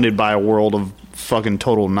surrounded by a world of fucking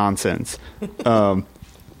total nonsense. And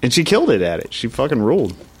she killed it at it. She fucking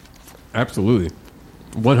ruled. Absolutely.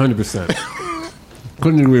 100%.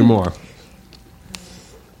 Couldn't agree more.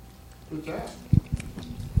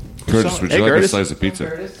 Curtis, would you Hey, like Curtis. a slice of pizza?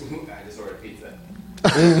 I just ordered pizza.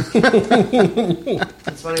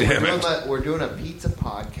 It's funny. We're doing a pizza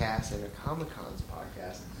podcast and a Comic-Con's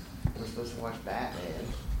podcast. We're supposed to watch Batman,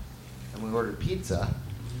 and we ordered pizza.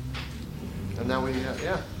 And now we have,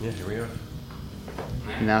 Yeah, here we are.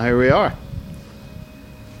 Now here we are.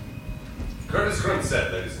 Curtis Crumb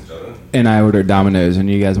said, ladies and gentlemen. And I ordered Domino's, and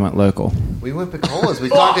you guys went local. We went Picola's. We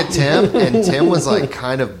talked to Tim, and Tim was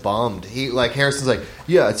kind of bummed. Harrison's like,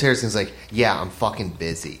 yeah, it's Harrison's like, yeah, I'm fucking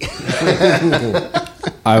busy.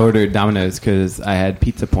 I ordered Domino's because I had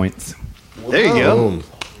pizza points. There you go. Boom.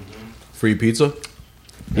 Free pizza?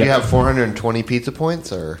 You have 420 pizza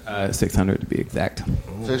points, or 600 to be exact.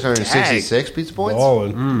 666 pizza points?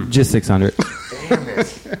 Ballin'. Just 600. Damn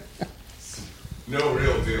it. No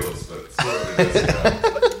real deals, but sort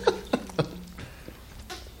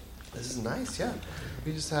This is nice, yeah.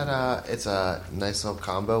 We just had it's a nice little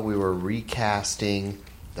combo. We were recasting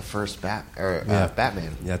the first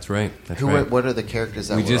Batman. That's right. That's right. What are the characters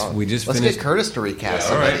that We were just- on? we just Let's finished- get Curtis to recast Yeah, all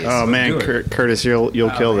some of right. these. Oh man, do it. Curtis, you'll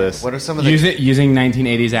kill this. What are some of the Using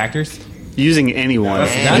 1980s actors? Using anyone,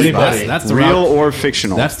 That's the real route. or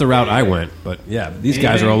fictional. That's the route I went. But yeah, these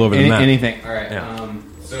guys are all over the map. Anything. All right. Yeah.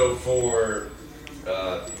 So for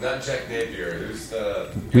not Jack Napier, who's the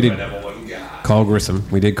We did- number one guy? Carl Grissom.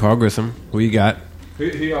 We did Carl Grissom. Who you got? Who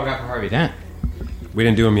y'all got for Harvey Dent? We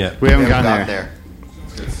didn't do him yet. we haven't we haven't gotten got there.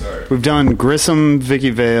 there? Good start. We've done Grissom, Vicky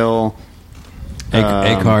Vale,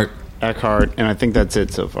 Eckhart Eckhart, and I think that's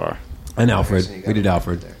it so far. and Alfred. So you got We did it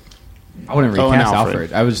Alfred. there. I wouldn't Oh, and recast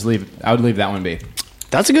Alfred. Alfred. I would leave that one be.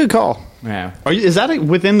 That's a good call. Yeah. Is that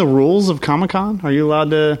within the rules of Comic-Con? Are you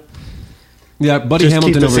allowed to Yeah, Buddy Just keep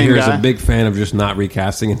Hamilton the over same here is guy? a big fan of just not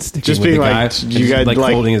recasting and sticking Just with the being guy. like, and you just, guys, like-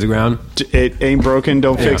 holding his ground. it ain't broken,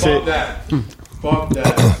 don't fix it? that. Fuck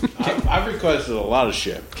that. I've requested a lot of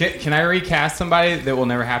shit. Can I recast somebody that will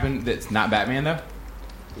never happen that's not Batman, though?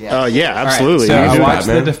 Yeah. Yeah, All right, absolutely. so You I can do watched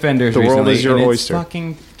that. The Defenders The world recently, is your and it's oyster.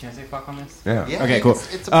 Fucking, can I say fuck on this? Yeah. Yeah, Okay, cool.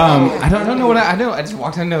 It's a problem. I don't know what I know. I just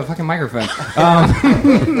walked into a fucking microphone.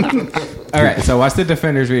 All right, so I watched The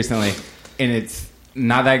Defenders recently, and it's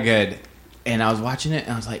not that good. And I was watching it,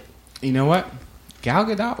 and I was like, you know what? Gal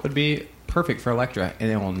Gadot would be perfect for Elektra, and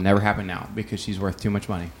it will never happen now because she's worth too much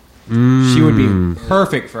money. She would be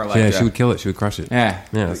perfect for Elektra. Yeah, she would kill it. She would crush it. Yeah,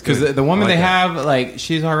 Yeah, that's because good. the woman I like they that. have, like,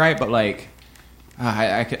 she's all right, but like,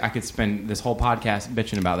 I could spend this whole podcast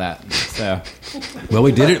bitching about that. So Well,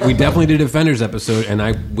 we did it. We definitely did a Defenders episode, and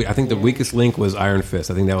I think the weakest link was Iron Fist.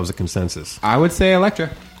 I think that was a consensus. I would say Elektra.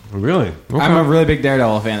 Really? Okay. I'm a really big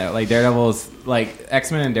Daredevil fan. Like Daredevil is like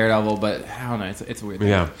X-Men and Daredevil, but I don't know. It's a weird thing.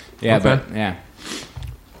 Yeah. Yeah, Okay. but yeah.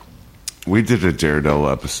 We did a Daredevil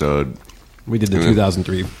episode. We did the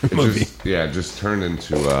 2003 movie. Just turned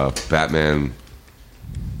into Batman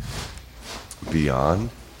Beyond.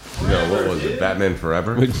 No, what was it? Batman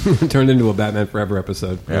Forever? It turned into a Batman Forever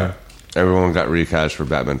episode. Yeah. Everyone got recast for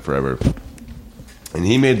Batman Forever. And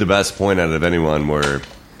he made the best point out of anyone where,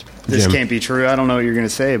 This Jim. can't be true. I don't know what you're going to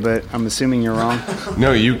say, but I'm assuming you're wrong.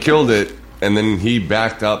 no, you killed it, and then he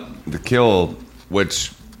backed up the kill,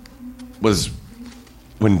 which was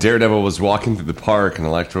when Daredevil was walking through the park and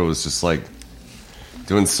Elektra was just like,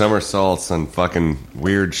 doing somersaults on fucking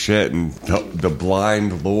weird shit, and the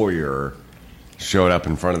blind lawyer showed up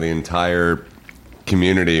in front of the entire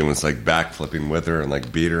community and was like backflipping with her and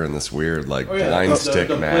like beat her in this weird like blind stick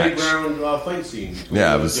match. Playground fight scene.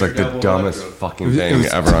 Yeah, it was like the dumbest fucking thing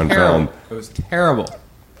ever on film. It was terrible.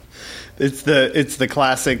 It's the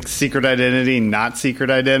classic Secret Identity, not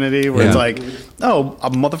Secret Identity, where it's like, oh,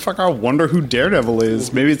 a motherfucker, I wonder who Daredevil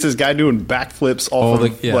is. Maybe it's this guy doing backflips off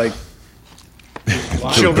of like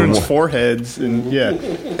children's foreheads, and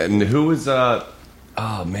And who was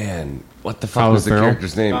oh man, what the fuck was the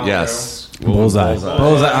character's name? Yes, Bullseye.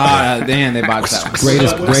 Ah, damn, they botched that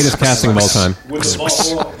one. Greatest casting of all time. With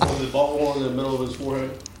the ball in the middle of his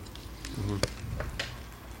forehead.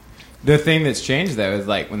 The thing that's changed though is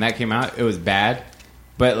like when that came out, it was bad,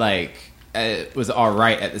 but like it was all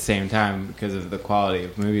right at the same time because of the quality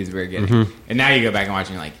of movies we were getting. And now you go back and watch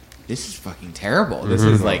and you're like, this is fucking terrible. This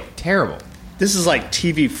is like terrible. this is like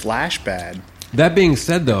TV Flash bad. That being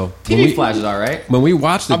said, though, TV Flash is all right. When we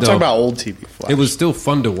watched it, I'm talking about old TV Flash. it was still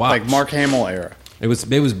fun to watch. like Mark Hamill era. It was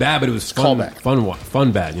bad, but it was fun. Callback.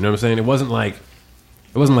 Fun bad. You know what I'm saying? It wasn't like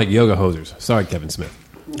yoga hosers. Sorry, Kevin Smith.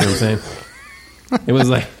 You know what I'm saying? It was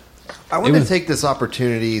like. I want to take this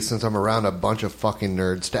opportunity, since I'm around a bunch of fucking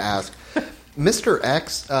nerds, to ask. Mr.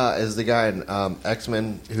 X is the guy in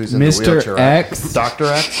X-Men who's in the wheelchair. Mr. X? Dr.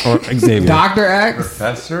 X? Or Xavier. Dr. X?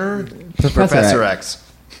 Professor X.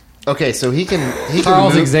 Okay, so he can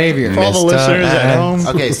Charles move, Xavier. For all the listeners at home,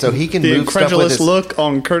 Okay, so he can the move stuff with incredulous his... look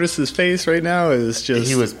on Curtis's face right now is just...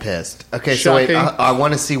 He was pissed. Okay, so wait, Shocking. I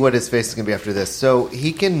want to see what his face is going to be after this. So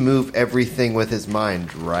he can move everything with his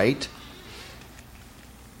mind, right?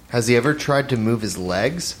 Has he ever tried to move his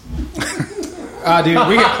legs? Dude,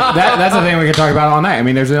 that's the thing we could talk about all night. I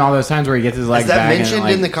mean, there's been all those times where he gets his legs Is that back. mentioned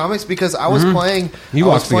in the comics? Because I was playing,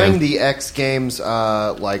 the X Games,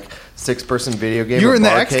 like 6-person video game. You were in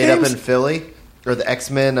the X arcade up Games? in Philly, or the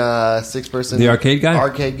X-Men 6-person. The arcade guy?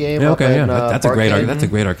 Arcade game. Yeah, okay, up in, that's a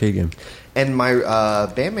great arcade game. And my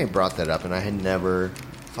bandmate brought that up, and I had never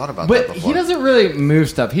thought about that But before. he doesn't really move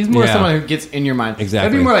stuff. He's more Yeah. someone who gets in your mind. Exactly.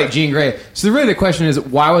 That'd be more like Jean Grey. So really the question is,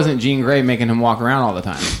 why wasn't Jean Grey making him walk around all the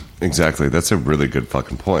time? Exactly. That's a really good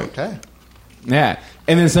fucking point. Okay. Yeah.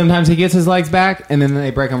 And then sometimes he gets his legs back, and then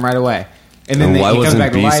they break him right away. And then And why he comes wasn't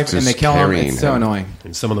back to Beast life, and they just kill him. carrying It's so him? annoying.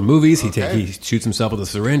 In some of the movies, he shoots himself with a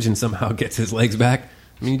syringe and somehow gets his legs back.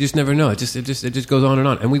 I mean, you just never know. It just goes on,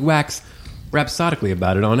 and we wax rhapsodically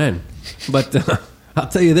about it on end. But I'll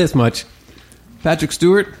tell you this much: Patrick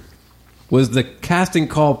Stewart was the casting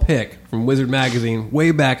call pick from Wizard Magazine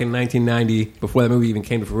way back in 1990, before that movie even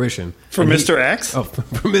came to fruition. For And Mr. X? Oh, for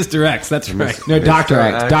Mr. X, that's right. No, Dr.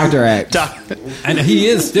 X. Dr. X. And he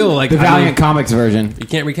is still like The Valiant Comics version. You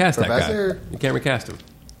can't recast that Professor? guy. You can't recast him.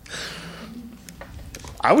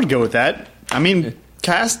 I would go with that. I mean,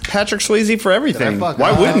 cast Patrick Swayze for everything. Did I fuck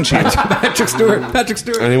Why up? wouldn't you? Patrick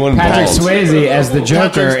Stewart. Anyone Patrick bald? Swayze as the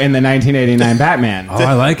Joker in the 1989 Batman. Oh,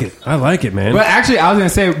 I like it, man. But actually, I was going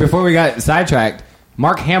to say, before we got sidetracked,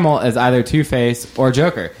 Mark Hamill as either Two-Face or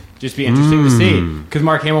Joker. Just be interesting to see. Because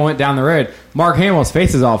Mark Hamill went down the road. Mark Hamill's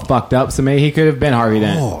face is all fucked up, so maybe he could have been Harvey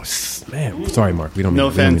Dent. Oh, man. Sorry, Mark. We don't No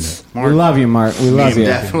mean, we don't mean offense. We love you, Mark. We love you.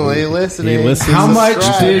 Definitely listening. He listens. How much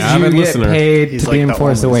Subscribe. did you Avid get listener. paid He's to like be in that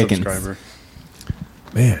Force one Awakens? subscriber.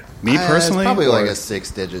 that. Man. Me personally? It's probably or- like a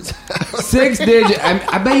 6 digits. 6 digit.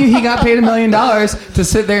 I bet you he got paid $1 million to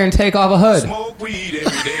sit there and take off a hood.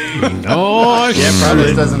 Oh, Yeah, This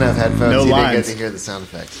probably. doesn't have headphones. No You didn't get lines. to hear the sound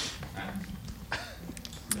effects.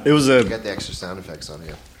 It was a... Got the extra sound effects on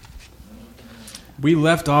here. we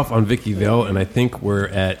left off on Vicky Vale, and I think we are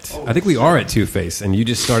at Two-Face, and you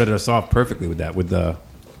just started us off perfectly with that, with the,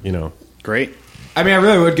 Great. I mean, I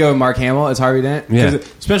really would go Mark Hamill as Harvey Dent. 'Cause Yeah.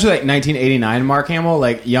 especially like 1989 Mark Hamill,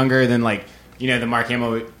 like younger than like, the Mark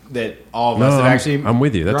Hamill that all of us have actually I'm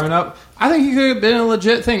with you. That's- grown up. I think he could have been a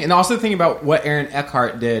legit thing. And also thinking about what Aaron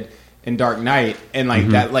Eckhart did in Dark Knight and like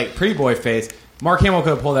that like pretty boy face. Mark Hamill could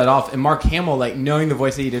have pulled that off. And Mark Hamill, like knowing the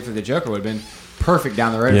voice that he did for the Joker would have been perfect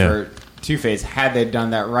down the road Yeah. for Two-Face had they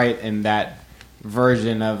done that right in that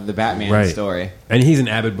version of the Batman story. And he's an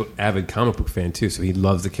avid comic book fan, too, so he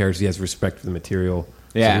loves the characters. He has respect for the material.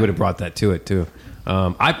 So Yeah. he would have brought that to it, too.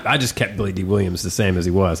 I just kept Billy D. Williams the same as he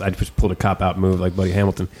was. I just pulled a cop-out move like Buddy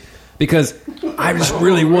Hamilton. Because I just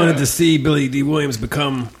really wanted to see Billy D. Williams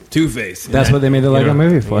become Two-Face. That's what they made the Lego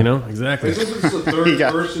movie for. Exactly. Isn't this the third Yeah.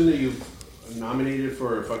 person that you've nominated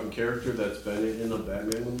for a fucking character that's been in a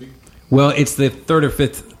Batman movie? Well, it's the third or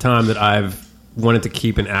fifth time that I've wanted to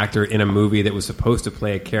keep an actor in a movie that was supposed to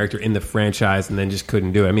play a character in the franchise and then just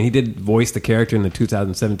couldn't do it. I mean, he did voice the character in the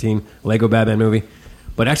 2017 Lego Batman movie,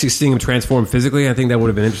 But actually seeing him transform physically, I think that would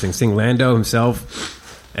have been interesting. Seeing Lando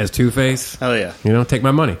himself as Two-Face. Hell yeah. You know, take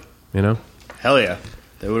my money. You know? Hell yeah.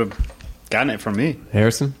 They would have gotten it from me.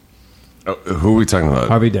 Harrison? Oh, who are we talking about?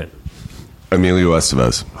 Harvey Dent. Emilio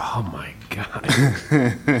Estevez. Oh, my God.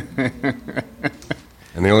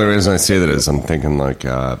 And the only reason I say that is I'm thinking like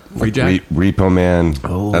Repo Man,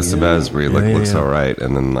 Estevez, where he looks all right,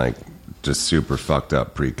 and then like just super fucked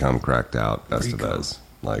up, pre-cum cracked out Estevez,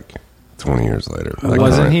 like 20 years later. Like,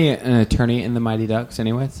 Wasn't he an attorney in the Mighty Ducks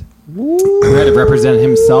anyways? Who had to represent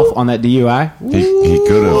himself on that DUI? He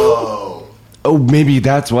could have. Oh, maybe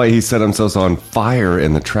that's why he set himself on fire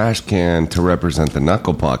in the trash can to represent the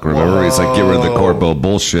knuckle puck. Remember, he's like, get rid of the corpo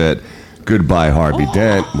bullshit. Goodbye, Harvey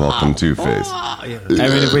Dent. Welcome, Two-Face. I mean,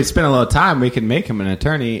 if we spend a little time, we can make him an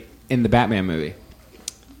attorney in the Batman movie.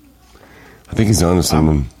 I think he's onto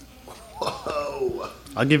something.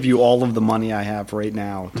 I'll give you all of the money I have right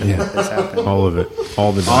now to make this happen. All of it.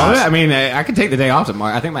 All the All of dollars. it? I mean, I could take the day off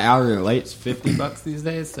tomorrow. I think my hourly rate's $50 these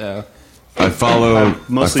days, so... I follow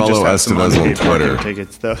Mostly just have some Estevez on unpaid parking Twitter.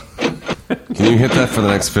 tickets, though. Can you hit that for the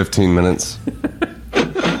next 15 minutes?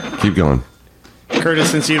 Keep going. Curtis,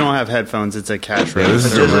 since you don't have headphones, it's a cash Yeah, this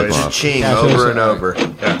is a register. rip-off. Ching Cash over register. and over.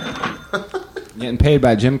 Getting paid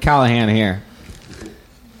by Jim Callahan here.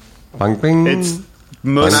 Bang, bing. It's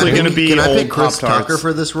mostly going to be Can I old pick Chris Pop-Tarts. Tucker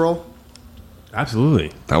for this role?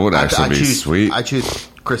 Absolutely. That would actually be choose, sweet. I choose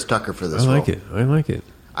Chris Tucker for this I role. like it. I like it.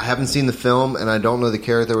 I haven't seen the film, and I don't know the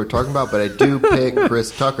character we're talking about, but I do pick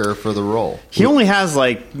Chris Tucker for the role. He only has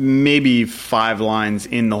like maybe 5 lines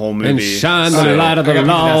in the whole movie. And shine the light of I the got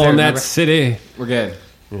law pizza in downstairs, that remember? city. We're good.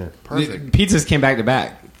 Perfect. The pizzas came back to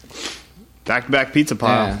back. Back-to-back pizza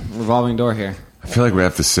pile. Yeah, revolving door here. I feel like we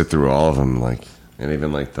have to sit through all of them, like, and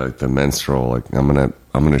even like the menstrual. Like, I'm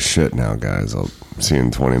gonna shit now, guys. I'll see you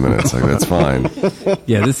in 20 minutes. Like, that's fine.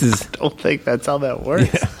 Yeah, this is... I don't think that's how that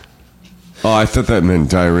works. Oh, I thought that meant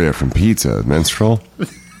diarrhea from pizza. Menstrual.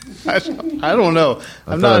 I don't know.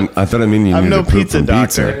 I thought I mean you I'm needed no to poop pizza from doctor.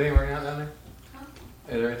 pizza. Everything working out down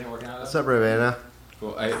there? Is everything working out? What's up, Ravenna?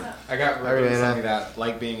 Cool. I got Alright, really man. something that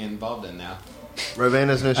like being involved in now.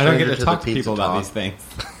 Ravenna's no I stranger don't get to talk the to pizza people about talk. these things.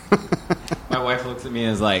 My wife looks at me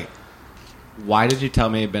and is like, "Why did you tell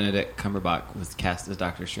me Benedict Cumberbatch was cast as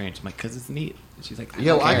Doctor Strange?" I'm like, "Because it's neat." And she's like,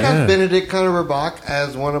 Yo, don't I care." cast Benedict Cumberbatch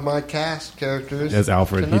as one of my cast characters. As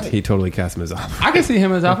Alfred. tonight. He totally cast him as Alfred. I can see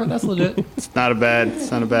him as Alfred. That's legit. It's not a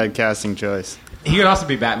bad casting choice. He could also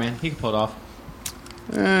be Batman. He could pull it off.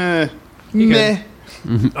 Meh.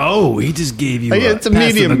 Oh, he just gave you Oh, yeah, it's a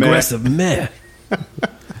medium meh. aggressive meh.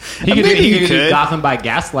 He could, Maybe he he could do could. Gotham by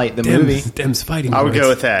Gaslight, the movie. Them's fighting I would words. go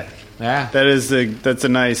with that. Yeah. That's a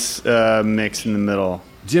nice mix in the middle.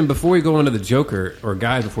 Jim, before we go into the Joker, or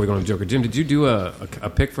guys, before we go into the Joker, Jim, did you do a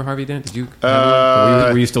pick for Harvey Dent? Did you?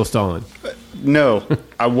 Were you still stalling? No,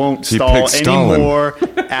 I won't He stall picked Stalin. anymore.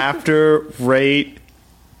 After right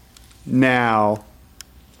now,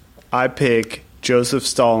 I pick Joseph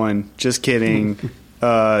Stalin. Just kidding.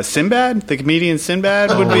 Sinbad, the comedian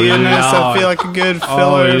Sinbad, would be in this. I feel like a good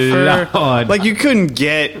filler for. Lord. Like you couldn't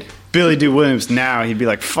get Billy Dee Williams now. He'd be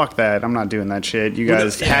like, "Fuck that! I'm not doing that shit. You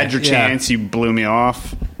guys had your Yeah. chance. You blew me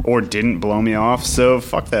off, or didn't blow me off. So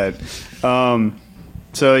fuck that."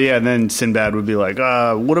 So yeah, then Sinbad would be like,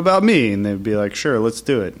 "What about me?" And they'd be like, "Sure, let's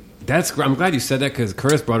do it." I'm glad you said that because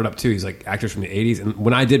Curtis brought it up too. He's like actors from the '80s, and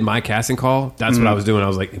when I did my casting call, that's what I was doing. I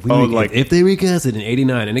was like, if they recast it in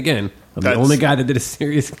 '89, and again, I'm the That's- only guy that did a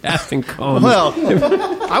serious casting call. Well,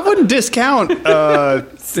 I wouldn't discount the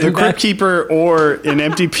Sinbad. Crypt Keeper or an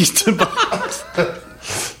empty pizza box,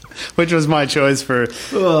 which was my choice for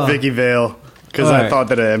Vicky Vale because All I right. thought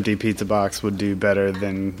that an empty pizza box would do better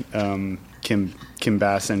than Kim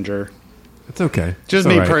Basinger. It's okay. Just It's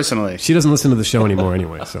me all right. personally. She doesn't listen to the show anymore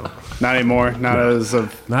anyway, so Not anymore. Not as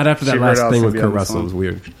of not after that she last heard thing also with be Kurt on the Russell. It song. was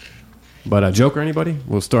weird. But Joker, anybody?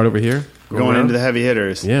 We'll start over here. Go Going around. into the heavy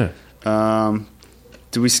hitters. Yeah.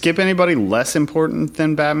 Do we skip anybody less important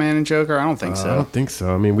than Batman and Joker? I don't think I so. don't think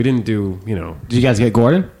so. I mean, we didn't do, Did you guys get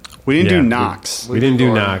Gordon? We didn't Yeah, do we- Knox. we didn't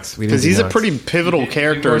do Knox. We didn't Because do he's a Knox. pretty pivotal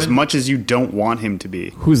character as Gordon? much as you don't want him to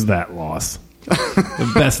be. Who's that loss?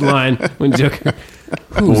 The best line when Joker.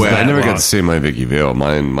 Who's Wait, I that never got to loss? say my Vicky Vale.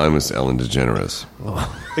 Mine was Ellen DeGeneres.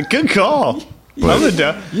 Good call.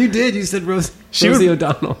 You did. You said Rosie would-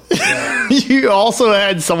 O'Donnell. You also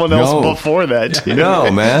had someone else No. before that, too. No,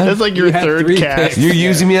 man. That's like your You had third 3 cast. picks. You're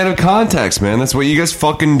using me out of context, man. That's what you guys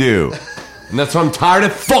fucking do. And that's why I'm tired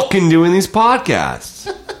of fucking doing these podcasts.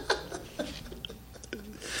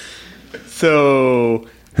 So,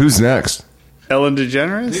 Who's next? Ellen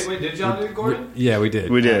DeGeneres? Wait, did y'all do Gordon? Yeah, we did.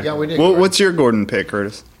 We did. Yeah, we did, Well, Gordon. what's your Gordon pick,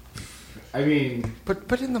 Curtis? I mean,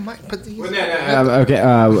 Put in the mic. Put the.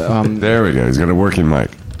 okay. There we go. He's got a working mic.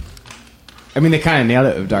 I mean, they kind of nailed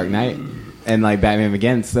it with Dark Knight and like Batman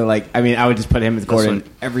Begins. So like, I mean, I would just put him as Gordon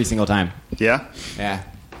every single time. Yeah. Yeah.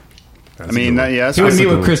 I mean, yeah. He would meet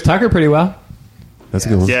with Chris Tucker pretty well. That's a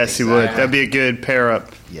good one. Yes, he would. That'd be a good pair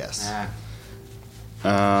up. Yes.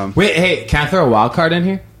 Wait, hey, can I throw a wild card in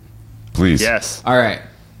here? Please. Yes. All right.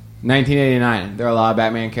 1989. There are a lot of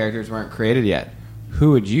Batman characters weren't created yet.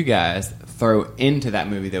 Who would you guys throw into that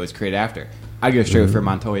movie that was created after? I'd go straight for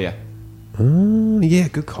Montoya. Yeah,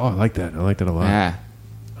 good call. I like that. I like that a lot. Yeah.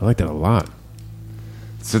 I like that a lot.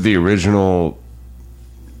 So the original,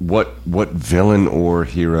 what villain or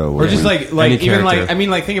hero? Or just like Any even like character. I mean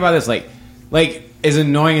like think about this like as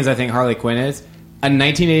annoying as I think Harley Quinn is, a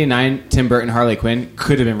 1989 Tim Burton Harley Quinn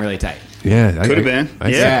could have been really tight. Yeah, Could have been. I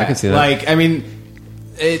Yeah. can see that. Like I mean,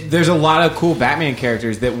 there's a lot of cool Batman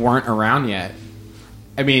characters that weren't around yet.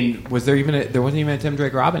 I mean, there wasn't even a Tim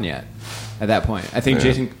Drake Robin yet at that point. I think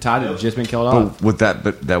Jason Todd had just been killed off. But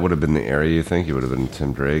that would have been the area. You think he would have been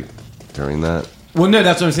Tim Drake during that? Well, no,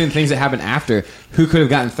 that's what I'm saying. Things that happened after, who could have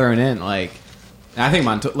gotten thrown in? Like, I think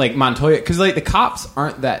Montoya, because like the cops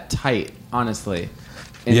aren't that tight, honestly.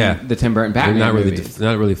 In Yeah. the Tim Burton They're Batman not really movies.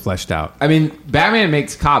 not really fleshed out. I mean, Batman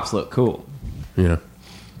makes cops look cool, Yeah,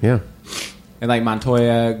 yeah. and like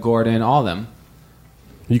Montoya, Gordon, all of them.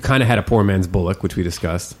 You kind of had a poor man's Bullock, which we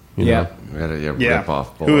discussed. You Yeah. know? We had a Yeah. rip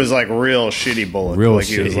off. Who was like real shitty Bullock. Real like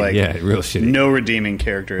he was shitty, like yeah, real shitty. No redeeming Right.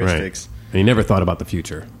 characteristics. And he never thought about the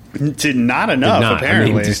future. Did not enough, Did not. I mean,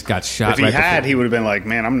 apparently. he just got shot If he right had, before. he would have been like,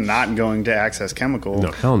 man, I'm not going to access chemical.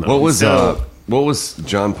 No, hell no. What was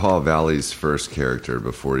John Paul Valley's first character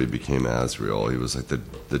before he became Azrael? He was like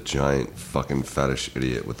the giant fucking fetish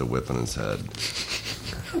idiot with the whip on his head.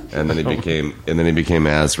 And then he became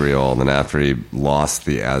Azrael, and then after he lost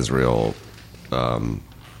the Azrael,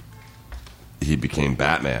 he became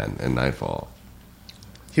Batman in Nightfall.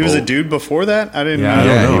 He was a dude before that? I didn't Yeah, know. I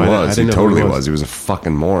don't Yeah, know. he I was. didn't He know who totally he was. was. He was a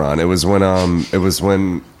fucking moron. It was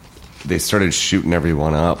when they started shooting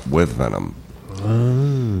everyone up with Venom.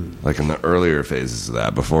 Like in the earlier phases of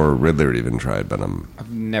that, before Riddler even tried Venom. I've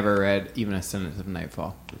never read even a sentence of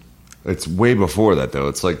Nightfall. It's way before that though.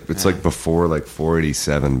 It's like before like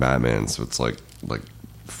 487 Batman, so it's like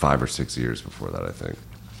 5 or 6 years before that, I think.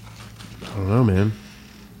 I don't know, man.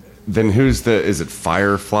 Then is it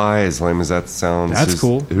Firefly? As lame as that sounds, That's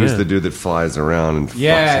cool. Who's Yeah. the dude that flies around and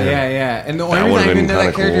Yeah, fucks? yeah. And the only That reason would've I been even know that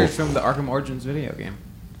kinda character cool. is from the Arkham Origins video game.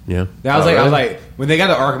 Yeah. I was really? like, when they got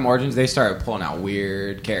to Arkham Origins, they started pulling out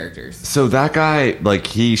weird characters. So that guy, like,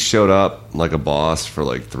 he showed up like a boss for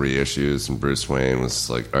like 3 issues, and Bruce Wayne was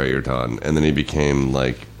like, "All right, you're done." And then he became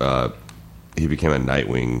like, he became a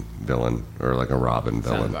Nightwing villain or like a Robin Sounds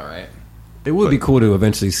villain. about right. It would be cool to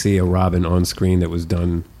eventually see a Robin on screen that was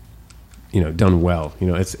done well. You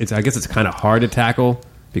know, it's. I guess it's kind of hard to tackle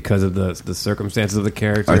because of the circumstances of the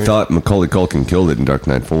character. I thought Macaulay Culkin killed it in Dark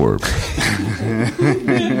Knight 4.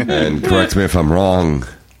 And correct me if I'm wrong.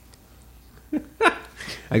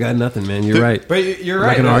 I got nothing, man. You're right. But you're I'm not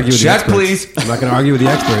right. going to argue with Check, the experts. please. I'm not going to argue with the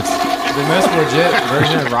experts. The most legit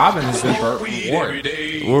version of Robin has been Burt Ward.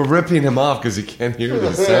 We're ripping him off because he can't hear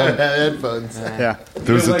the sound. Headphones. Yeah.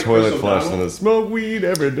 There's a toilet flush and I smoke weed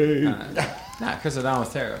every day. Nah, Chris O'Donnell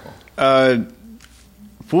was terrible.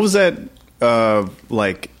 What was that?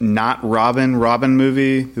 Like not Robin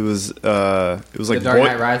movie? It was like The Dark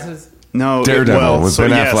Knight Rises? No, Daredevil with Ben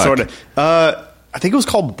Affleck. sort of. I think it was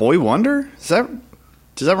called Boy Wonder.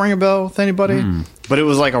 Does that ring a bell with anybody? But it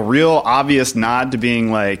was like a real obvious nod to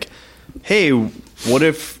being like, hey, what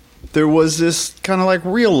if there was this kind of like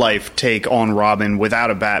real life take on Robin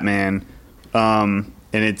without a Batman? And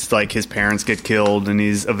it's like his parents get killed and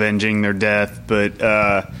he's avenging their death, but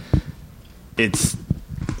it's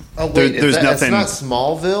Oh wait, there's it's nothing. not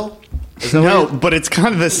Smallville. Is that No, what it- but it's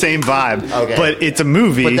kind of the same vibe. Okay. But it's a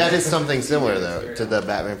movie. But that is something similar though to the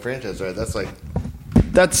Batman franchise, right? That's like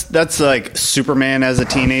That's like Superman as a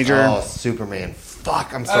teenager. oh Superman.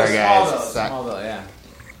 Fuck, I'm sorry guys. Smallville, yeah.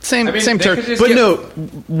 Same I mean, same they term. could just But get- no,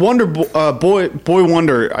 Boy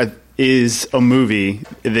Wonder is a movie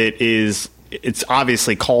that is. It's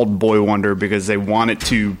obviously called Boy Wonder because they want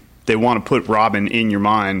to put Robin in your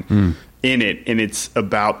mind in it, and it's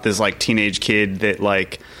about this like teenage kid that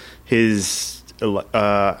like his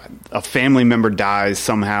a family member dies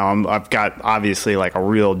somehow. I've got obviously like a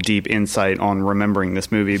real deep insight on remembering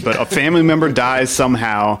this movie, but a family member dies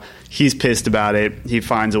somehow. He's pissed about it. He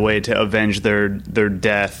finds a way to avenge their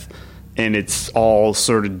death, and it's all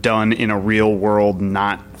sort of done in a real world,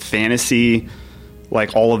 not fantasy.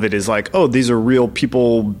 Like all of it is like, oh, these are real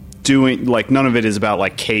people doing. Like none of it is about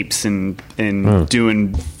like capes and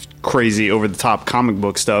doing crazy over the top comic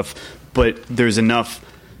book stuff, but there's enough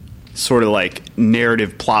sort of like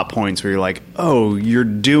narrative plot points where you're like, oh, you're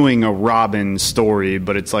doing a Robin story,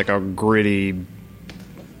 but it's like a gritty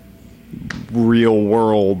real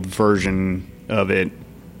world version of it.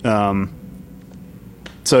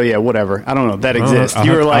 So yeah, whatever. I don't know. That exists.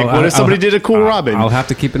 You were like, what if somebody did a cool Robin? I'll have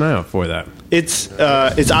to keep an eye out for that. It's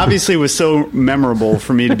obviously was so memorable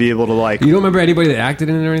for me to be able to like. You don't remember anybody that acted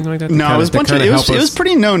in it or anything like that? No, it was a bunch of. It was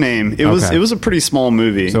pretty no name. It was a pretty small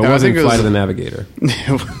movie. So it wasn't Flight of the Navigator.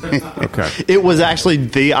 Okay. It was actually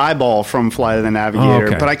the eyeball from Flight of the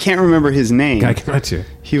Navigator, but I can't remember his name. I got you.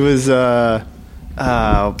 He was what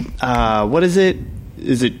is it?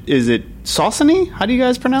 Is it Saucony? How do you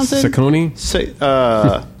guys pronounce it? Saccone?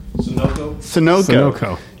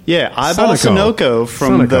 Sunoco. Yeah, Eyeball Sunoco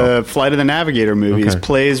from the Flight of the Navigator movies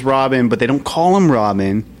plays Robin, but they don't call him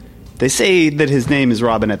Robin. They say that his name is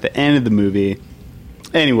Robin at the end of the movie.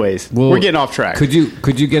 Anyways, we're getting off track. Could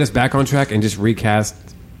you get us back on track and just recast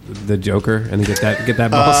the Joker and then get that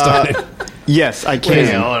ball started? Yes, I can.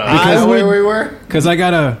 Because where we were? Because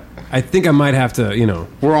I think I might have to,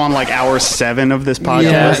 We're on like hour 7 of this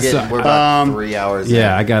podcast. Yeah, we're about 3 hours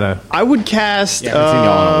Yeah, in. I would cast... I haven't seen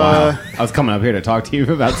y'all in a while. I was coming up here to talk to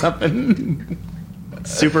you about something.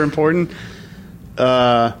 super important.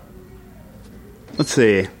 Let's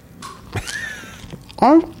see.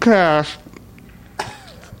 I'll cast...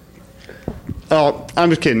 Oh, I'm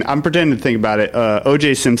just kidding. I'm pretending to think about it.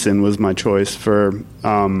 O.J. Simpson was my choice for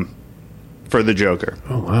the Joker.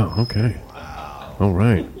 Oh, wow. Okay. Wow. All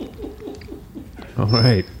right.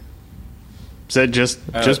 Is that just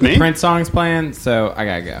me? Prince song's playing, so I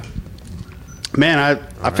gotta go. Man,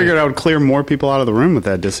 I figured I would clear more people out of the room with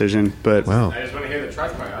that decision, but wow. I just want to hear the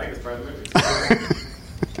trust part. I think it's part of the movie.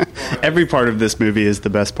 Every part of this movie is the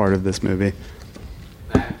best part of this movie.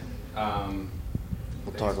 We'll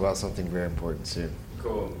talk about something very important soon.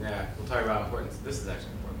 Cool. Yeah, we'll talk about importance. This is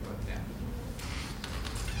actually important, but yeah.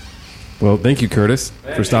 Well, thank you, Curtis,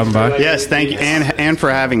 for stopping by. Yes, thank you, and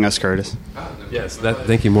for having us, Curtis. Yes,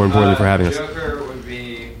 thank you more importantly for having us. Joker would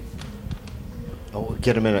be... Oh,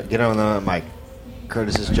 get a minute. Get on the mic.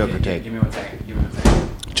 Curtis's Joker take. Give me 1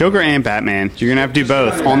 second. Joker and Batman. You're going to have to do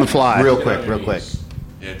both on the fly. Real quick.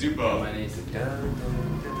 Yeah, do both.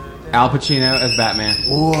 Al Pacino as Batman.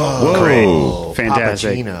 Whoa. Great.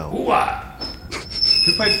 Fantastic. Pacino.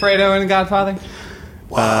 Who played Fredo in Godfather?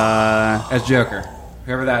 As Joker.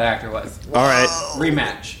 Whoever that actor was. All right.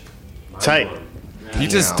 Rematch. Tight. He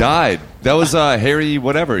just died. That was Harry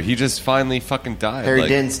whatever. He just finally fucking died. Harry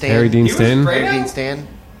Dean Stanton. Harry Dean Stanton? Harry Dean Stanton.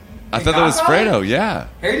 I thought that was Fredo, yeah.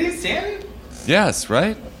 Harry Dean Stanton? Yes,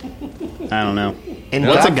 right? I don't know. And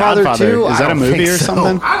What's a Godfather? Is that a movie or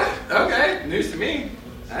something? Okay, news to me.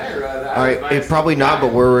 I didn't realize that. All right, probably not,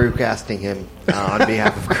 but we're recasting him on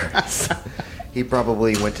behalf of Curtis. He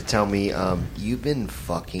probably went to tell me, you've been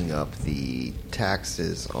fucking up the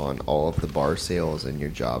taxes on all of the bar sales and your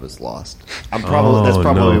job is lost. That's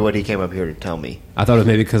probably what he came up here to tell me. I thought it was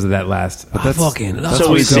maybe because of that last. But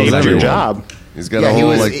So he saved your job. He's got a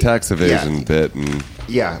whole tax evasion bit, and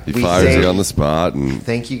he fires you on the spot. And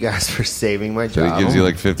thank you guys for saving my so job. he gives you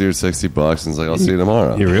like $50 or $60, and he's like, "I'll see you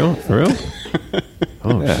tomorrow." You real? For real?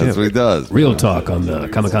 Oh, yeah, shit. that's what he does. Real talk on the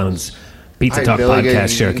Comic Con's Pizza Talk Billy,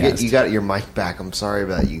 podcast sharecast. You got your mic back. I'm sorry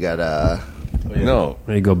about that. You got No.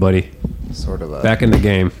 There you go, buddy. sort of Back in the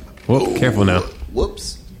game. Whoop, careful now.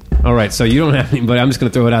 Whoops. All right, so you don't have anybody. I'm just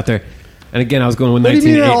going to throw it out there. And again, I was going with What do you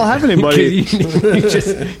mean I 1980. don't have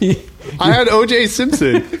anybody? I had O.J.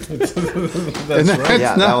 Simpson.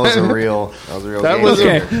 That was a real That game was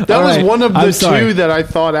changer. that was one of the I'm sorry. two that I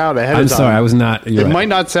thought out ahead I'm of time. sorry, I was not. It might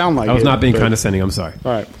not sound like I was it, not being but- condescending. I'm sorry.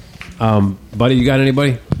 All right. Buddy, you got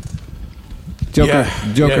anybody? Joker.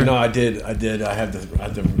 Joker. Yeah, no, I did. I had to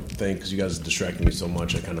think because you guys distracted me so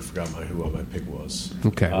much. I kind of forgot who my pick was.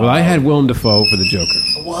 Okay. Well, I had Willem Dafoe for the Joker.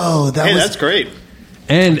 Whoa, Hey, that's great.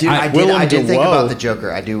 And Dude, I Willem did think Dafoe. about the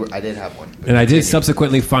Joker. I did have one. And I did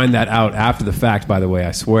subsequently find that out after the fact, by the way.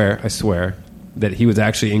 I swear, that he was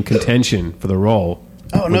actually in contention for the role.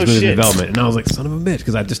 Oh, no was in shit. development. And I was like, son of a bitch,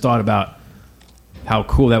 because I just thought about how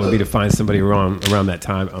cool that would be to find somebody around that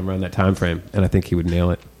time frame. And I think he would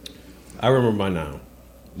nail it. I remember mine now.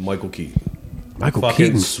 Michael Keaton. Michael Fucking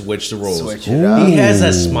Keaton. switch the roles. Switch it up. He has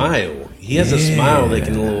that smile. He has a smile that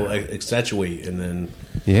can a little accentuate, and then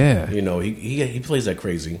Yeah. he plays that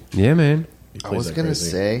crazy. Yeah, man. He I plays was that gonna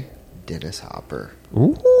crazy. say Dennis Hopper.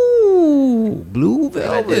 Ooh, Blue And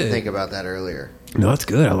I Velvet. did think about that earlier. No, that's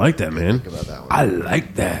good. I like that, man. Think about that one. I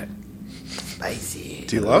like that. Spicy.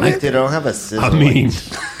 Do you love Dude, it? I don't have a sizzle. I mean,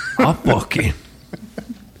 I fucking.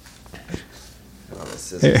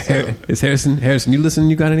 Is Harrison, you listen?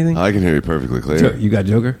 You got anything? I can hear you perfectly clear. You got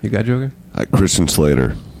Joker? Christian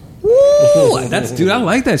Slater. Woo! Dude, I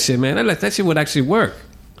like that shit, man. That shit would actually work.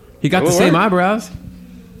 He got the same eyebrows.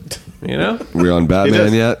 You know? We on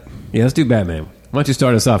Batman yet? Yeah, let's do Batman. Why don't you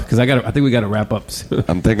start us off? Because I think we got to wrap up soon.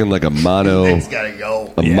 I'm thinking like a mono. It's gotta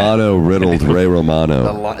go. Mono riddled Ray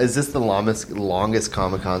Romano. Is this the longest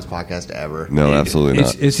Comic Cons podcast ever? No, absolutely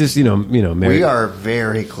not. It's just marriage. We are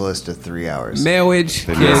very close to 3 hours. Marriage,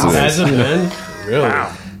 kids. Has it been? Really?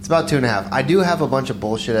 Wow. It's about 2.5. I do have a bunch of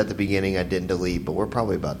bullshit at the beginning I didn't delete, but we're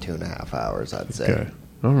probably about 2.5 hours, I'd say. Okay.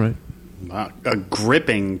 All right. A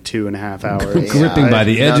gripping 2.5 hours. Gripping by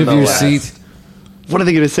the edge of your seat. What are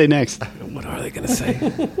they going to say next? What are they going to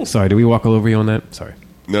say? Sorry, did we walk all over you on that? Sorry.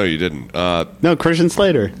 No, you didn't. No, Christian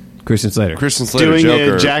Slater. Christian Slater. Doing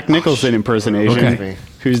Joker. a Jack Nicholson impersonation. Okay.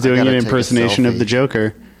 Who's I doing gotta an take a impersonation of selfie. the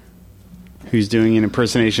Joker. Who's doing an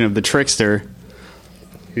impersonation of the Trickster.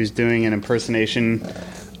 Who's doing an impersonation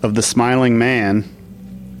of the Smiling Man.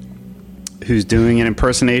 Who's doing an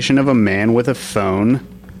impersonation of a man with a phone.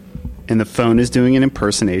 And the phone is doing an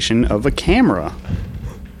impersonation of a camera.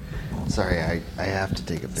 Sorry, I have to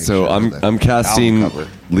take a picture. So of the I'm casting album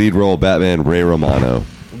cover. lead role Batman Ray Romano.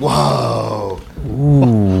 Whoa.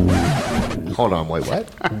 Hold on, wait, what?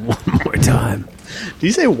 One more time. Did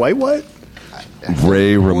you say white what?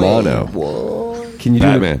 Ray Romano. Whoa. Can you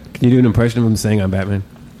Batman. Can you do an impression of him saying I'm Batman?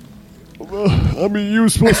 I mean, you were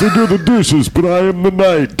supposed to do the dishes, but I am the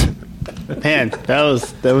knight. Man, that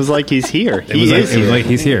was like he's here. It was like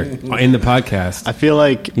he's here in the podcast. I feel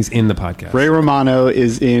like He's in the podcast. Ray Romano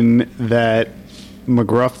is in that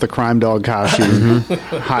McGruff the crime dog costume,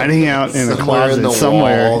 hiding out in a Somewhere in closet the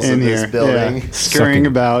somewhere walls in of here, this building. Yeah, scurrying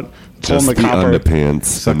about, pulling Just the the copper.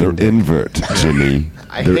 underpants and their dick. invert, Jimmy.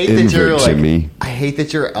 I They're hate that you're invert, like. Jimmy. I hate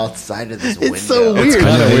that you're outside of this window. It's so weird.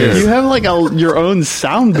 kinda weird. You have like your own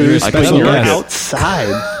sound booth, but special you're guest.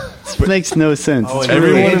 outside. This makes no sense. Oh, and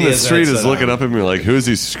Everyone in Andy the has street that is set looking up. up at me like, who is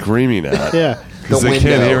he screaming at? Yeah, Because The they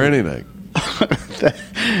can't window. hear anything.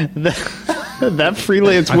 that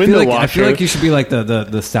freelance I window feel, like, washer. I feel like you should be like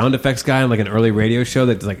the sound effects guy on like an early radio show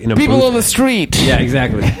that's like in a People booth. on the street. Yeah,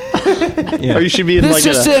 exactly. Yeah. Or you should be in This like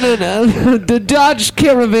just a, in, the Dodge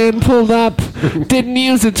Caravan pulled up, didn't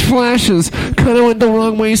use its flashes, kind of went the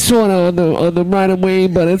wrong way, sort of on the right of way,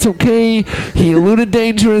 but it's okay. He eluded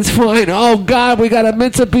danger, it's fine. Oh God, we got a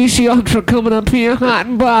Mitsubishi Ultra coming up here, hot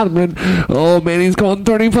and bothering. Oh man, he's going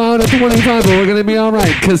 35 to 25, but we're gonna be all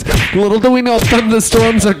right. Because little do we know,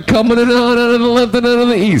 thunderstorms are coming in out of the left and out of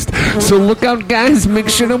the east. So look out, guys. Make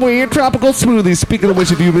sure to wear your tropical smoothie. Speaking of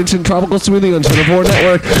which, if you mention tropical smoothie on Channel 4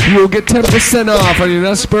 Network, you'll get 10% off on your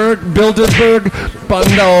Nussberg Bilderberg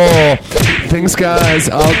bundle. Thanks, guys.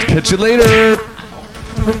 I'll catch you later.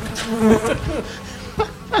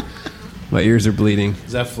 My ears are bleeding.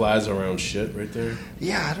 Is that flies around shit right there?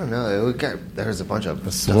 Yeah, I don't know. There's a bunch of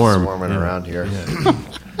stuff swarm. swarming around here.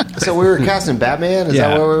 So we were casting Batman. Is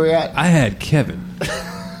that where we were at? I had Kevin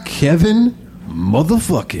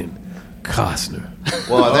motherfucking Costner.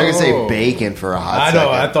 Well, they're gonna say bacon for a hot I second.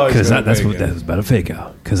 know. I thought he Because was gonna that's make what it. that was about a fake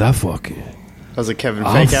out. Because I fucking. that was a Kevin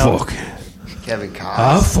I fake out. fucking. Kevin I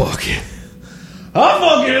Costner. fucking. I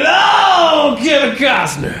fucking love Kevin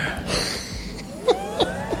Costner.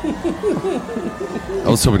 I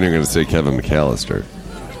was hoping you were going to say Kevin McAllister.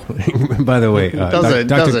 By the way, That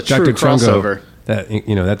was a true crossover. That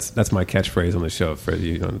that's my catchphrase on the show. For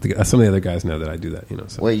some of the other guys know that I do that.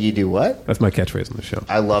 So Wait, you do what? that's my catchphrase on the show.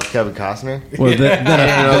 I love Kevin Costner Well, that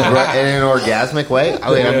in an orgasmic way.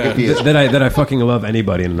 I mean, I'm confused. I fucking love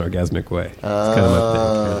anybody in an orgasmic way. It's kind of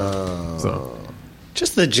my thing. So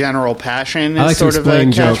Just the general passion I like is to sort of a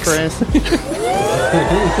explain jokes. catchphrase.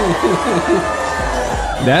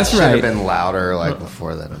 that's Should right. have been louder like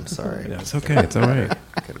before that. I'm sorry. That's okay. It's all right.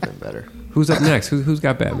 Could have been better. Who's up next? Who's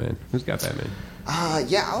got Batman? Who's got Batman?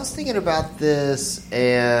 Yeah, I was thinking about this,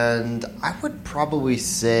 and I would probably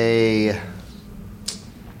say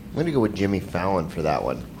I'm going to go with Jimmy Fallon for that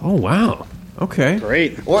one. Oh wow. Okay.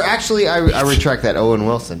 Great. Or actually, I retract that. Owen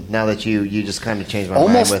Wilson. Now that you just kind of changed my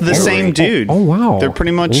Almost mind with the same Wolverine. dude. Oh, wow. They're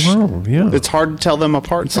pretty much. Oh, wow, yeah. It's hard to tell them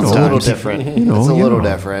apart It's a sometimes. little different. It's a little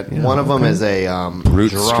different. Yeah, One of them is a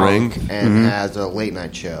Brute drunk string. and has a late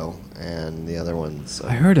night show, and the other one's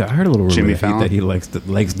I heard a little rumor Jimmy that he, Fallon? that he likes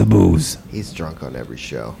the booze. he's drunk on every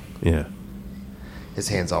show. Yeah. His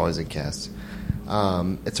hand's always in cast.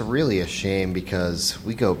 It's really a shame because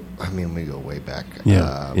we go way back.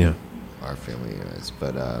 Yeah. Yeah. Our family is,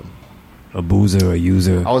 but A boozer, a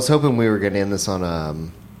user. I was hoping we were going to end this on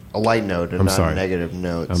a light note and I'm not sorry. a negative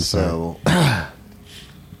note. I'm so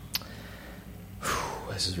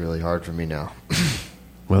this is really hard for me now.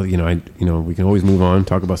 Well, we can always move on,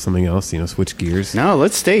 talk about something else. Switch gears. No,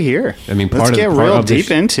 let's stay here. I mean, let's get real deep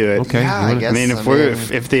into it. Okay. Yeah, I guess.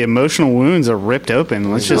 If the emotional wounds are ripped open,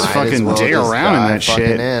 let's just fucking dig around in that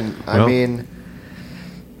shit.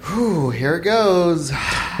 Here it goes.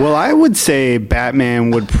 Well, I would say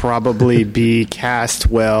Batman would probably be cast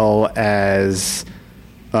well as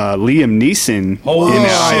Liam Neeson in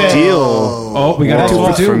Ideal. Oh, we got a 2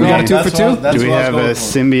 for 2. We got a 2 for 2. Do we have a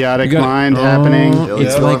symbiotic mind happening?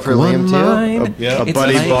 It's like for Liam too. A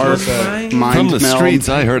buddy barf mind From the meld. streets,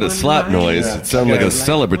 I heard a slap noise. It sounded like a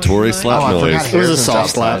celebratory slap noise. It was a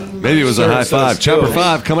soft slap. Maybe it was a high five. Chopper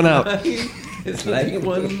 5 coming out. It's like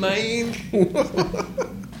one mind.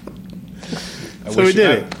 So we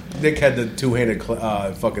did it. Nick had the two-handed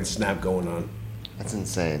fucking snap going on. That's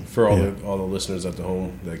insane. For all the listeners at the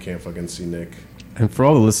home that can't fucking see Nick. And for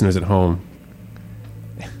all the listeners at home,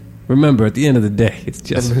 remember, at the end of the day, it's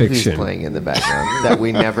just the movie's fiction. Playing in the background that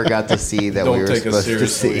we never got to see that we were supposed to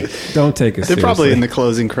see. Don't take us seriously. They're probably in the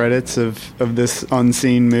closing credits of this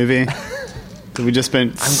unseen movie. That we just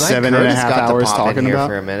spent 7.5 hours talking about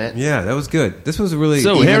for a minute. Yeah, that was good. This was really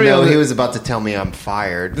So Even Harry though on he the, was about to tell me I'm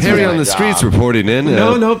fired. Harry on the job. streets reporting in.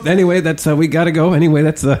 no. Anyway, that's we gotta go. Anyway,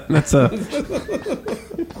 that's I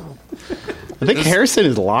think Harrison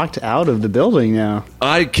is locked out of the building now.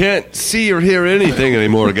 I can't see or hear anything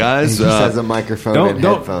anymore, guys. He just has a microphone and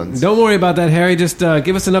headphones. Don't worry about that, Harry. Just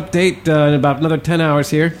give us an update in about another 10 hours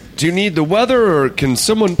here. Do you need the weather, or can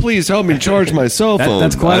someone please help me charge my cell phone?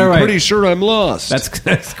 That's quite I'm all right. pretty sure I'm lost.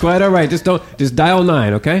 That's quite all right. Just dial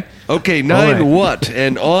 9, okay? Okay, 9 what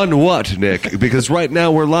and on what, Nick? Because right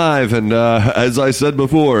now we're live, and as I said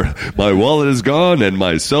before, my wallet is gone and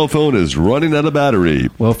my cell phone is running out of battery.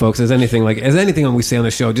 Well, folks, as anything we say on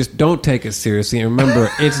the show, just don't take us seriously. And remember,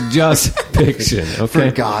 it's just fiction. Okay.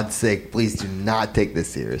 For God's sake, please do not take this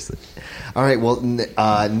seriously. All right, well,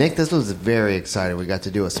 Nick, this was very exciting. We got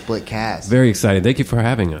to do a split cast. Very excited. Thank you for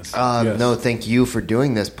having us. Yes. No, thank you for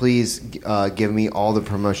doing this. Please give me all the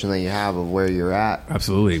promotion that you have of where you're at.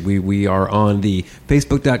 Absolutely. We are on the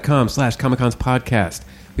Facebook.com/Comic-Cons podcast.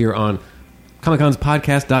 We are on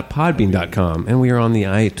ComicConsPodcast.podbean.com, and we are on the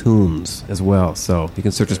iTunes as well. So you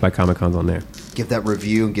can search us by Comic-Cons on there. Give that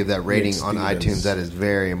review and give that rating Yes, on yes. iTunes. That is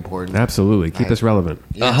very important. Absolutely. Keep us relevant.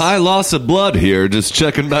 A high loss of blood here. Just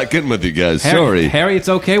checking back in with you guys. Sorry. Harry, it's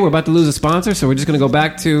okay. We're about to lose a sponsor, so we're just going to go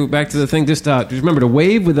back to the thing. Just remember to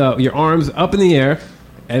wave with your arms up in the air,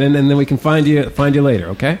 and then we can find you later.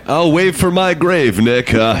 Okay? I'll wave for my grave,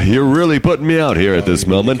 Nick. You're really putting me out here at this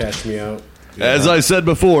moment. Catch me out. As I said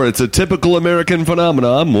before, it's a typical American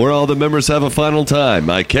phenomenon where all the members have a final time.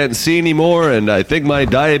 I can't see anymore, and I think my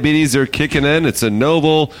diabetes are kicking in. It's a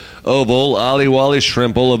noble, oval, ollie-wally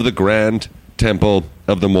shrimple of the Grand Temple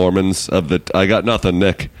of the Mormons of the... I got nothing,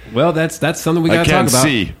 Nick. Well, that's something we got to talk about. I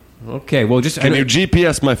can't see. Okay, well, just... Can you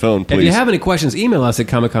GPS my phone, please? If you have any questions, email us at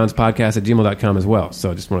comicconspodcast@gmail.com as well.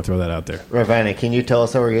 So I just want to throw that out there. Ravana, can you tell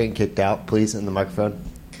us how we're getting kicked out, please, in the microphone?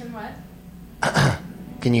 Can what?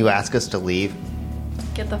 Can you ask us to leave?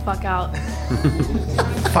 Get the fuck out.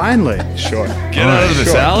 Finally. Sure. Get out of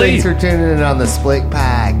this alley. Thanks for tuning in on the Split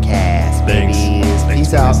Podcast, babies.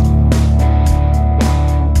 Peace out.